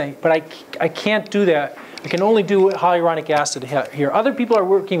comfortable in saying, but I can't do that. I can only do hyaluronic acid here. Other people are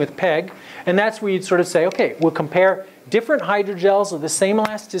working with PEG, and that's where you'd sort of say, okay, we'll compare different hydrogels of the same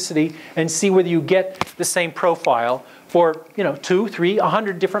elasticity and see whether you get the same profile for 2, 3,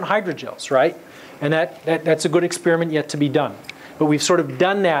 100 different hydrogels, right? And that's a good experiment yet to be done. But we've sort of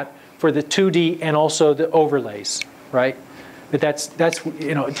done that for the 2D and also the overlays, right? But that's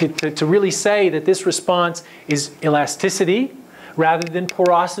you know, to really say that this response is elasticity rather than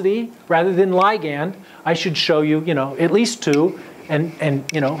porosity, rather than ligand, I should show you, you know, at least 2 and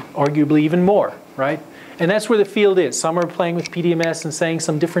you know, arguably even more, right? And that's where the field is. Some are playing with PDMS and saying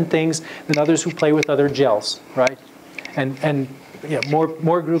some different things than others who play with other gels, right? And you know,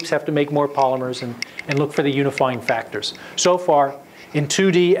 more groups have to make more polymers and look for the unifying factors. So far, in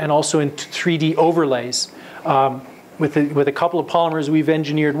 2D and also in 3D overlays, with a couple of polymers we've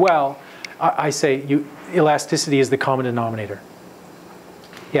engineered well, I say elasticity is the common denominator.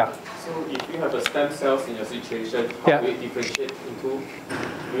 Yeah. So if you have a stem cells in your situation, how will it differentiate into?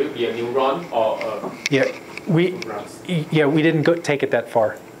 Will it be a neuron or a we didn't take it that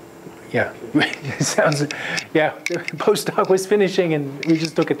far. Yeah, it sounds. Yeah, postdoc was finishing and we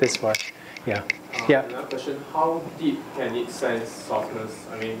just took it this far. Yeah. Yeah. Another question: how deep can it sense softness?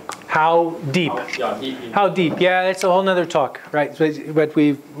 I mean, how deep? Deep. How deep? Yeah, that's a whole nother talk, right? But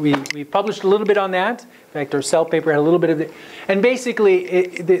we published a little bit on that. In fact, our cell paper had a little bit of it. And basically,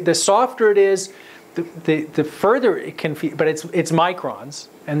 the softer it is, the further it can be. But it's microns,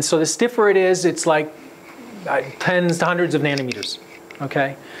 and so the stiffer it is, it's like tens to hundreds of nanometers.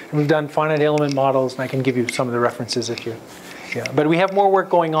 Okay, and we've done finite element models, and I can give you some of the references if you. Yeah, but we have more work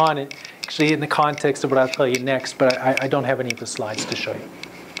going on. Actually, in the context of what I'll tell you next, but I don't have any of the slides to show you.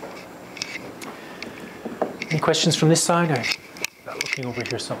 Any questions from this side? I'm not looking over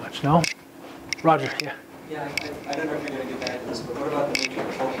here so much. No? Roger, yeah. Yeah, I don't know if you're going to get back to this, but what about the nature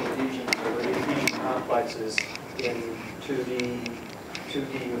of focal adhesions or adhesion complexes in 2D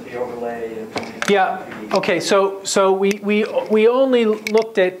with the overlay? And yeah, okay, so we only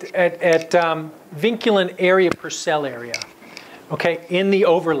looked at vinculin area per cell area, okay, in the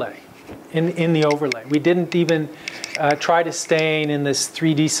overlay. In the overlay. We didn't even try to stain in this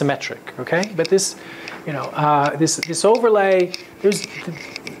 3D symmetric, okay? But this, you know, this overlay, there's,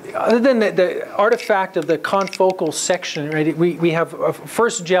 other than the artifact of the confocal section, right, we have a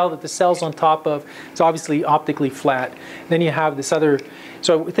first gel that the cell's on top of. It's obviously optically flat. Then you have this other,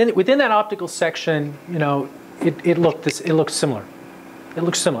 so within that optical section, you know, it looked similar. It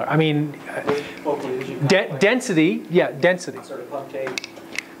looks similar. I mean, density, yeah, density. Sort of punctate.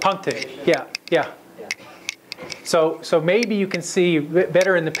 Punctate, yeah. So maybe you can see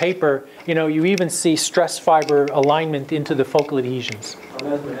better in the paper, you know, you even see stress fiber alignment into the focal adhesions. That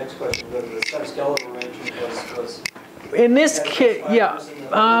was my next question, whether the subskeletal arrangement was in this kit,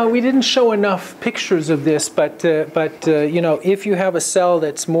 yeah, we didn't show enough pictures of this, but you know, if you have a cell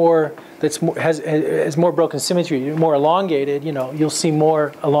has more broken symmetry, more elongated, you know, you'll see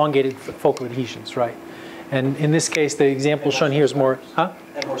more elongated focal adhesions, right? And in this case, the example shown here is more, huh?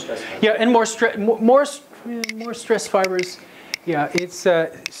 And more stress fibers. Yeah, and more stress fibers. Yeah, it's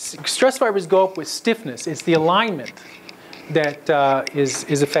stress fibers go up with stiffness. It's the alignment that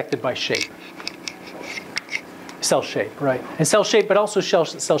is affected by shape, cell shape, right? And cell shape, but also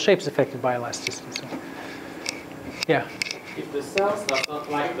cell shape is affected by elasticity. So, yeah. If the cells does not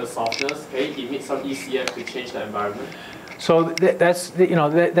like the softness, can it emit some ECF to change the environment? So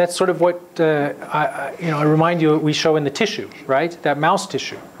that's sort of what I remind you we show in the tissue, right? That mouse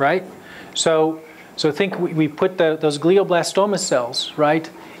tissue, right? So think we put those glioblastoma cells, right,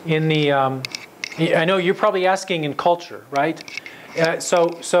 in the. I know you're probably asking in culture, right?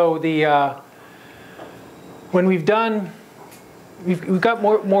 When we've done, we've got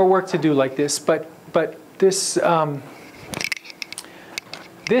more work to do like this, but this.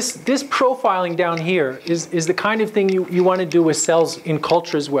 This profiling down here is the kind of thing you want to do with cells in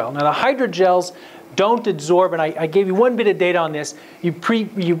culture as well. Now the hydrogels don't adsorb, and I gave you one bit of data on this. You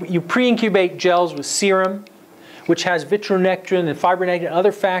pre-incubate gels with serum, which has vitronectin and fibronectin and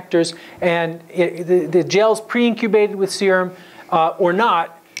other factors, and the gels pre-incubated with serum or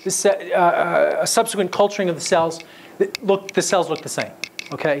not, a subsequent culturing of the cells, the cells look the same.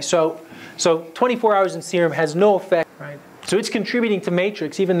 Okay, so 24 hours in serum has no effect, right? So it's contributing to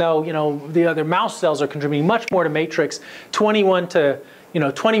matrix, even though the other mouse cells are contributing much more to matrix, 21 to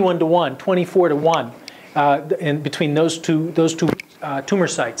 1, 24 to 1, in between those two tumor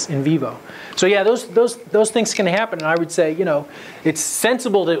sites in vivo. So yeah, those things can happen, and I would say it's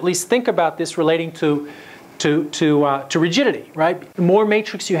sensible to at least think about this relating to rigidity, right? The more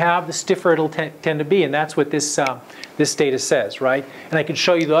matrix you have, the stiffer it'll tend to be, and that's what this data says, right? And I can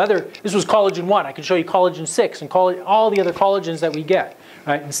show you this was collagen 1, I can show you collagen 6 and all the other collagens that we get,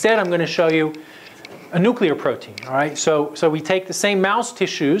 right? Instead, I'm going to show you a nuclear protein, all right? So we take the same mouse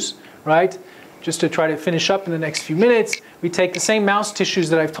tissues, right? Just to try to finish up in the next few minutes, we take the same mouse tissues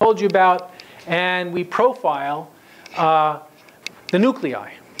that I've told you about, and we profile the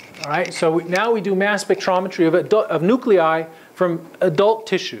nuclei. All right, so now we do mass spectrometry of nuclei from adult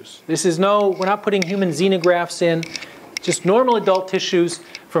tissues. This is we're not putting human xenografts in, just normal adult tissues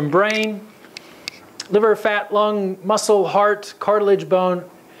from brain, liver, fat, lung, muscle, heart, cartilage, bone,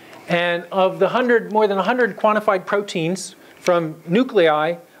 and of the more than 100 quantified proteins from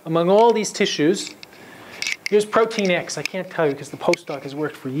nuclei among all these tissues. Here's protein X. I can't tell you because the postdoc has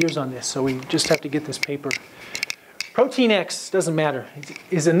worked for years on this, so we just have to get this paper. Protein X, doesn't matter,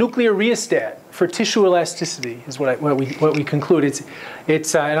 is a nuclear rheostat for tissue elasticity, is what we conclude.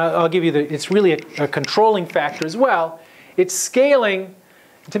 And I'll give you it's really a controlling factor as well. It's scaling,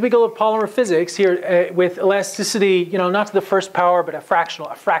 typical of polymer physics here, with elasticity, not to the first power, but a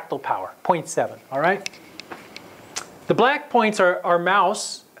fractal power, 0.7, all right? The black points are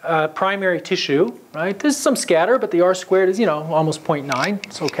mouse primary tissue, right? There's some scatter, but the R squared is, almost 0.9,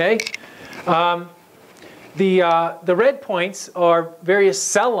 it's okay. The red points are various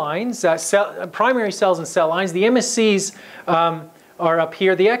cell lines, primary cells and cell lines. The MSCs are up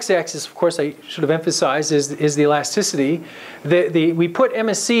here. The x-axis, of course, I should have emphasized, is the elasticity. We put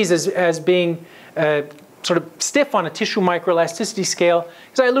MSCs as being sort of stiff on a tissue microelasticity scale.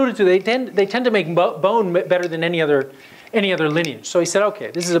 As I alluded to, they tend to make bone better than any other lineage. So he said, okay,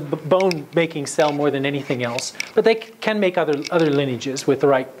 this is a bone-making cell more than anything else, but they can make other lineages with the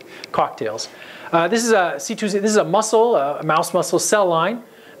right cocktails. This is a C2. This is a muscle, a mouse muscle cell line.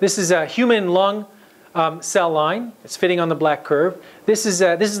 This is a human lung cell line. It's fitting on the black curve. This is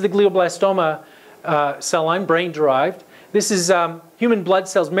the glioblastoma cell line, brain-derived. This is human blood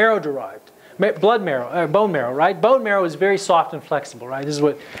cells, marrow-derived. Bone marrow, right? Bone marrow is very soft and flexible, right? This is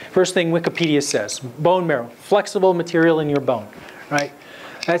what first thing Wikipedia says. Bone marrow, flexible material in your bone, right?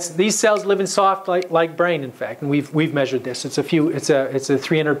 These cells live in soft like brain, in fact, and we've measured this. It's a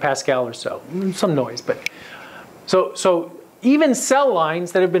 300 Pascal or so. Some noise, but so even cell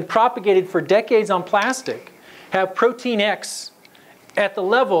lines that have been propagated for decades on plastic have protein X at the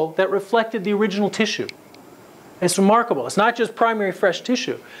level that reflected the original tissue. It's remarkable. It's not just primary fresh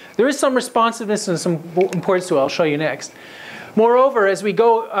tissue. There is some responsiveness and some importance to it. I'll show you next. Moreover, as we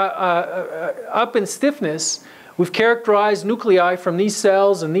go up in stiffness, we've characterized nuclei from these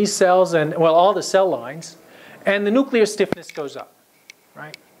cells and well, all the cell lines, and the nuclear stiffness goes up,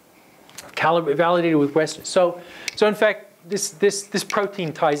 right? Validated with Western. So in fact, this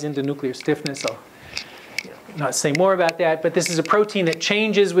protein ties into nuclear stiffness. I'll not say more about that, but this is a protein that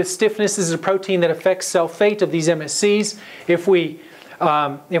changes with stiffness. This is a protein that affects cell fate of these MSCs. If we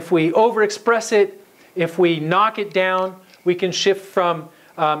overexpress it, if we knock it down, we can shift from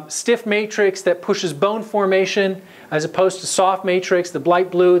stiff matrix that pushes bone formation as opposed to soft matrix, the light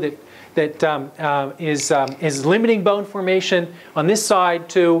blue that is limiting bone formation on this side,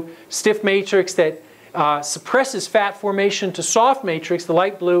 to stiff matrix that suppresses fat formation, to soft matrix, the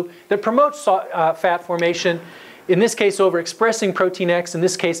light blue, that promotes fat formation, in this case overexpressing protein X, in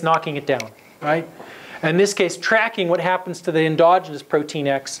this case knocking it down, right? In this case tracking what happens to the endogenous protein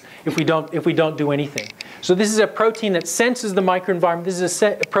X if we don't do anything. So this is a protein that senses the microenvironment. This is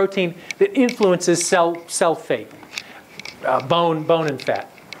a protein that influences cell fate, bone and fat.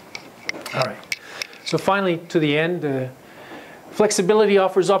 All right. So finally, to the end, flexibility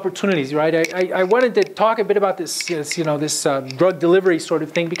offers opportunities, right? I wanted to talk a bit about this drug delivery sort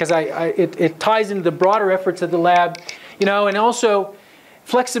of thing because it ties into the broader efforts of the lab, and also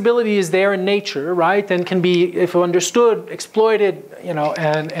flexibility is there in nature, right? And can be, if understood, exploited,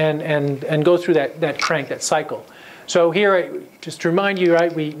 and go through that crank, that cycle. So here, just to remind you,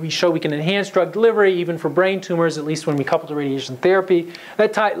 right, we show we can enhance drug delivery even for brain tumors, at least when we couple to radiation therapy.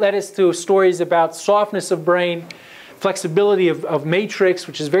 That led us to stories about softness of brain, flexibility of matrix,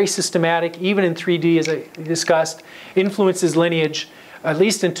 which is very systematic, even in 3D, as I discussed, influences lineage, at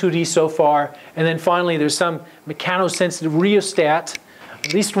least in 2D so far. And then finally, there's some mechanosensitive rheostat,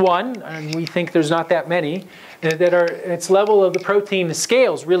 at least one, and we think there's not that many, that are, its level of the protein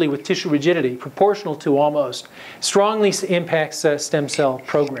scales really with tissue rigidity, proportional to almost, strongly impacts stem cell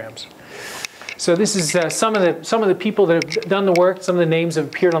programs. So this is some of the people that have done the work. Some of the names have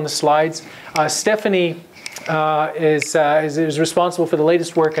appeared on the slides. Stephanie is responsible for the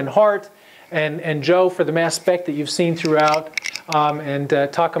latest work in heart, and Joe for the mass spec that you've seen throughout, and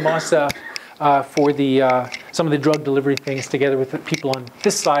Takamasa for some of the drug delivery things, together with the people on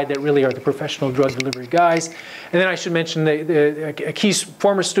this side that really are the professional drug delivery guys. And then I should mention a key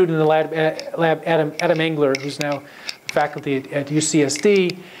former student in the lab, Adam Engler, who's now faculty at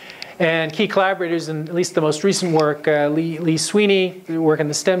UCSD, and key collaborators in at least the most recent work, Lee Sweeney, who work in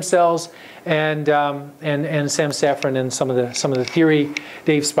the stem cells, and Sam Safran and some of the theory,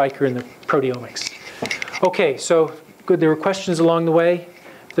 Dave Spiker in the proteomics. Okay, so good. There were questions along the way.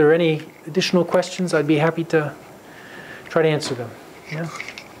 If there are any additional questions, I'd be happy to try to answer them. Yeah.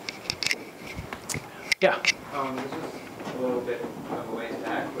 Yeah. This is a little bit of a ways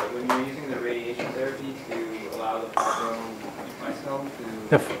back, but when you're using the radiation therapy to allow the full-grown micelle to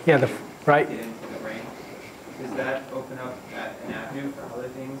right. get into the brain, does that open up an avenue for other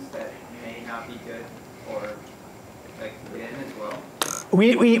things that may not be good or like get in as well?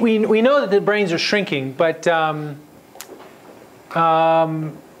 We know that the brains are shrinking, but trying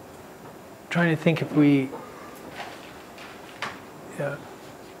to think if we. Yeah.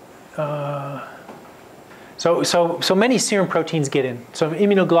 So many serum proteins get in. So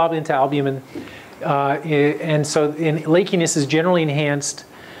immunoglobulin to albumin, and so lakiness is generally enhanced.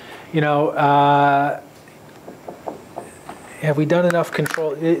 You know, have we done enough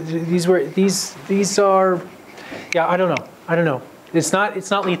control? These are, yeah. I don't know. It's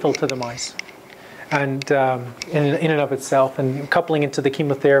not lethal to the mice, and in and of itself, and coupling it to the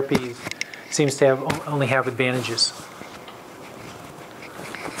chemotherapy seems to only have advantages.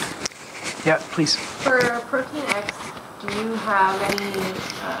 Yeah, please. For protein X, do you have any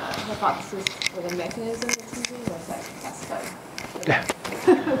hypothesis for the mechanism it's using, or is that classified?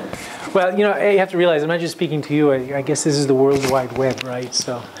 Well, you know, you have to realize I'm not just speaking to you. I guess this is the World Wide Web, right?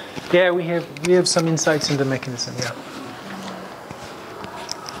 So, yeah, we have some insights into the mechanism. Yeah.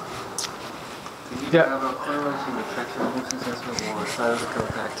 Do you have a correlation with sexual hormone successful or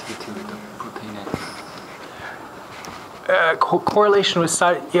cytokine activity with the protein X? Correlation with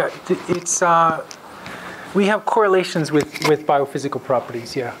side, yeah, it's we have correlations with biophysical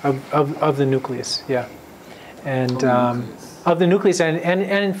properties, yeah, of the nucleus, yeah, and of the nucleus, and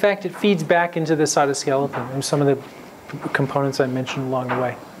in fact it feeds back into the cytoskeleton and some of the components I mentioned along the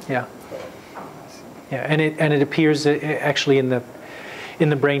way, yeah, and it appears actually in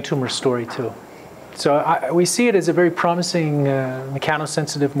the brain tumor story too. So we see it as a very promising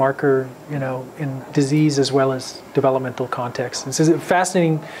mechanosensitive marker, you know, in disease as well as developmental context. This is a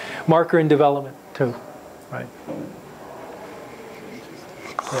fascinating marker in development too, right?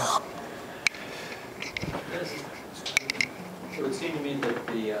 Yeah. It would seem to me that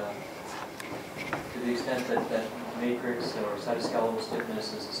to the extent that matrix or cytoskeletal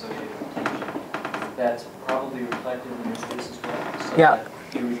stiffness is associated with tension, that's probably reflected in the nucleus as well. So yeah. That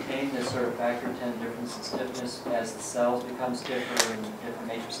you retain this sort of factor 10 difference in stiffness as the cells become stiffer in different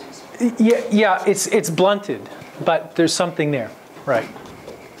matrices? Yeah, it's blunted, but there's something there, right?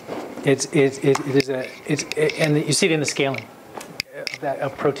 And you see it in the scaling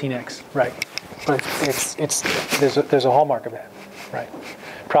of protein X, right? But there's a hallmark of that, right?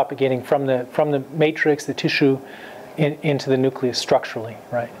 Propagating from the matrix, the tissue, into the nucleus structurally,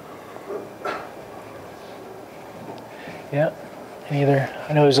 right? Yeah. Either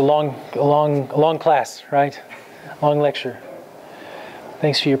I know it was a long class, right? Long lecture.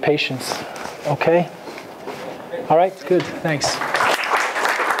 Thanks for your patience. Okay. All right. Good. Thanks.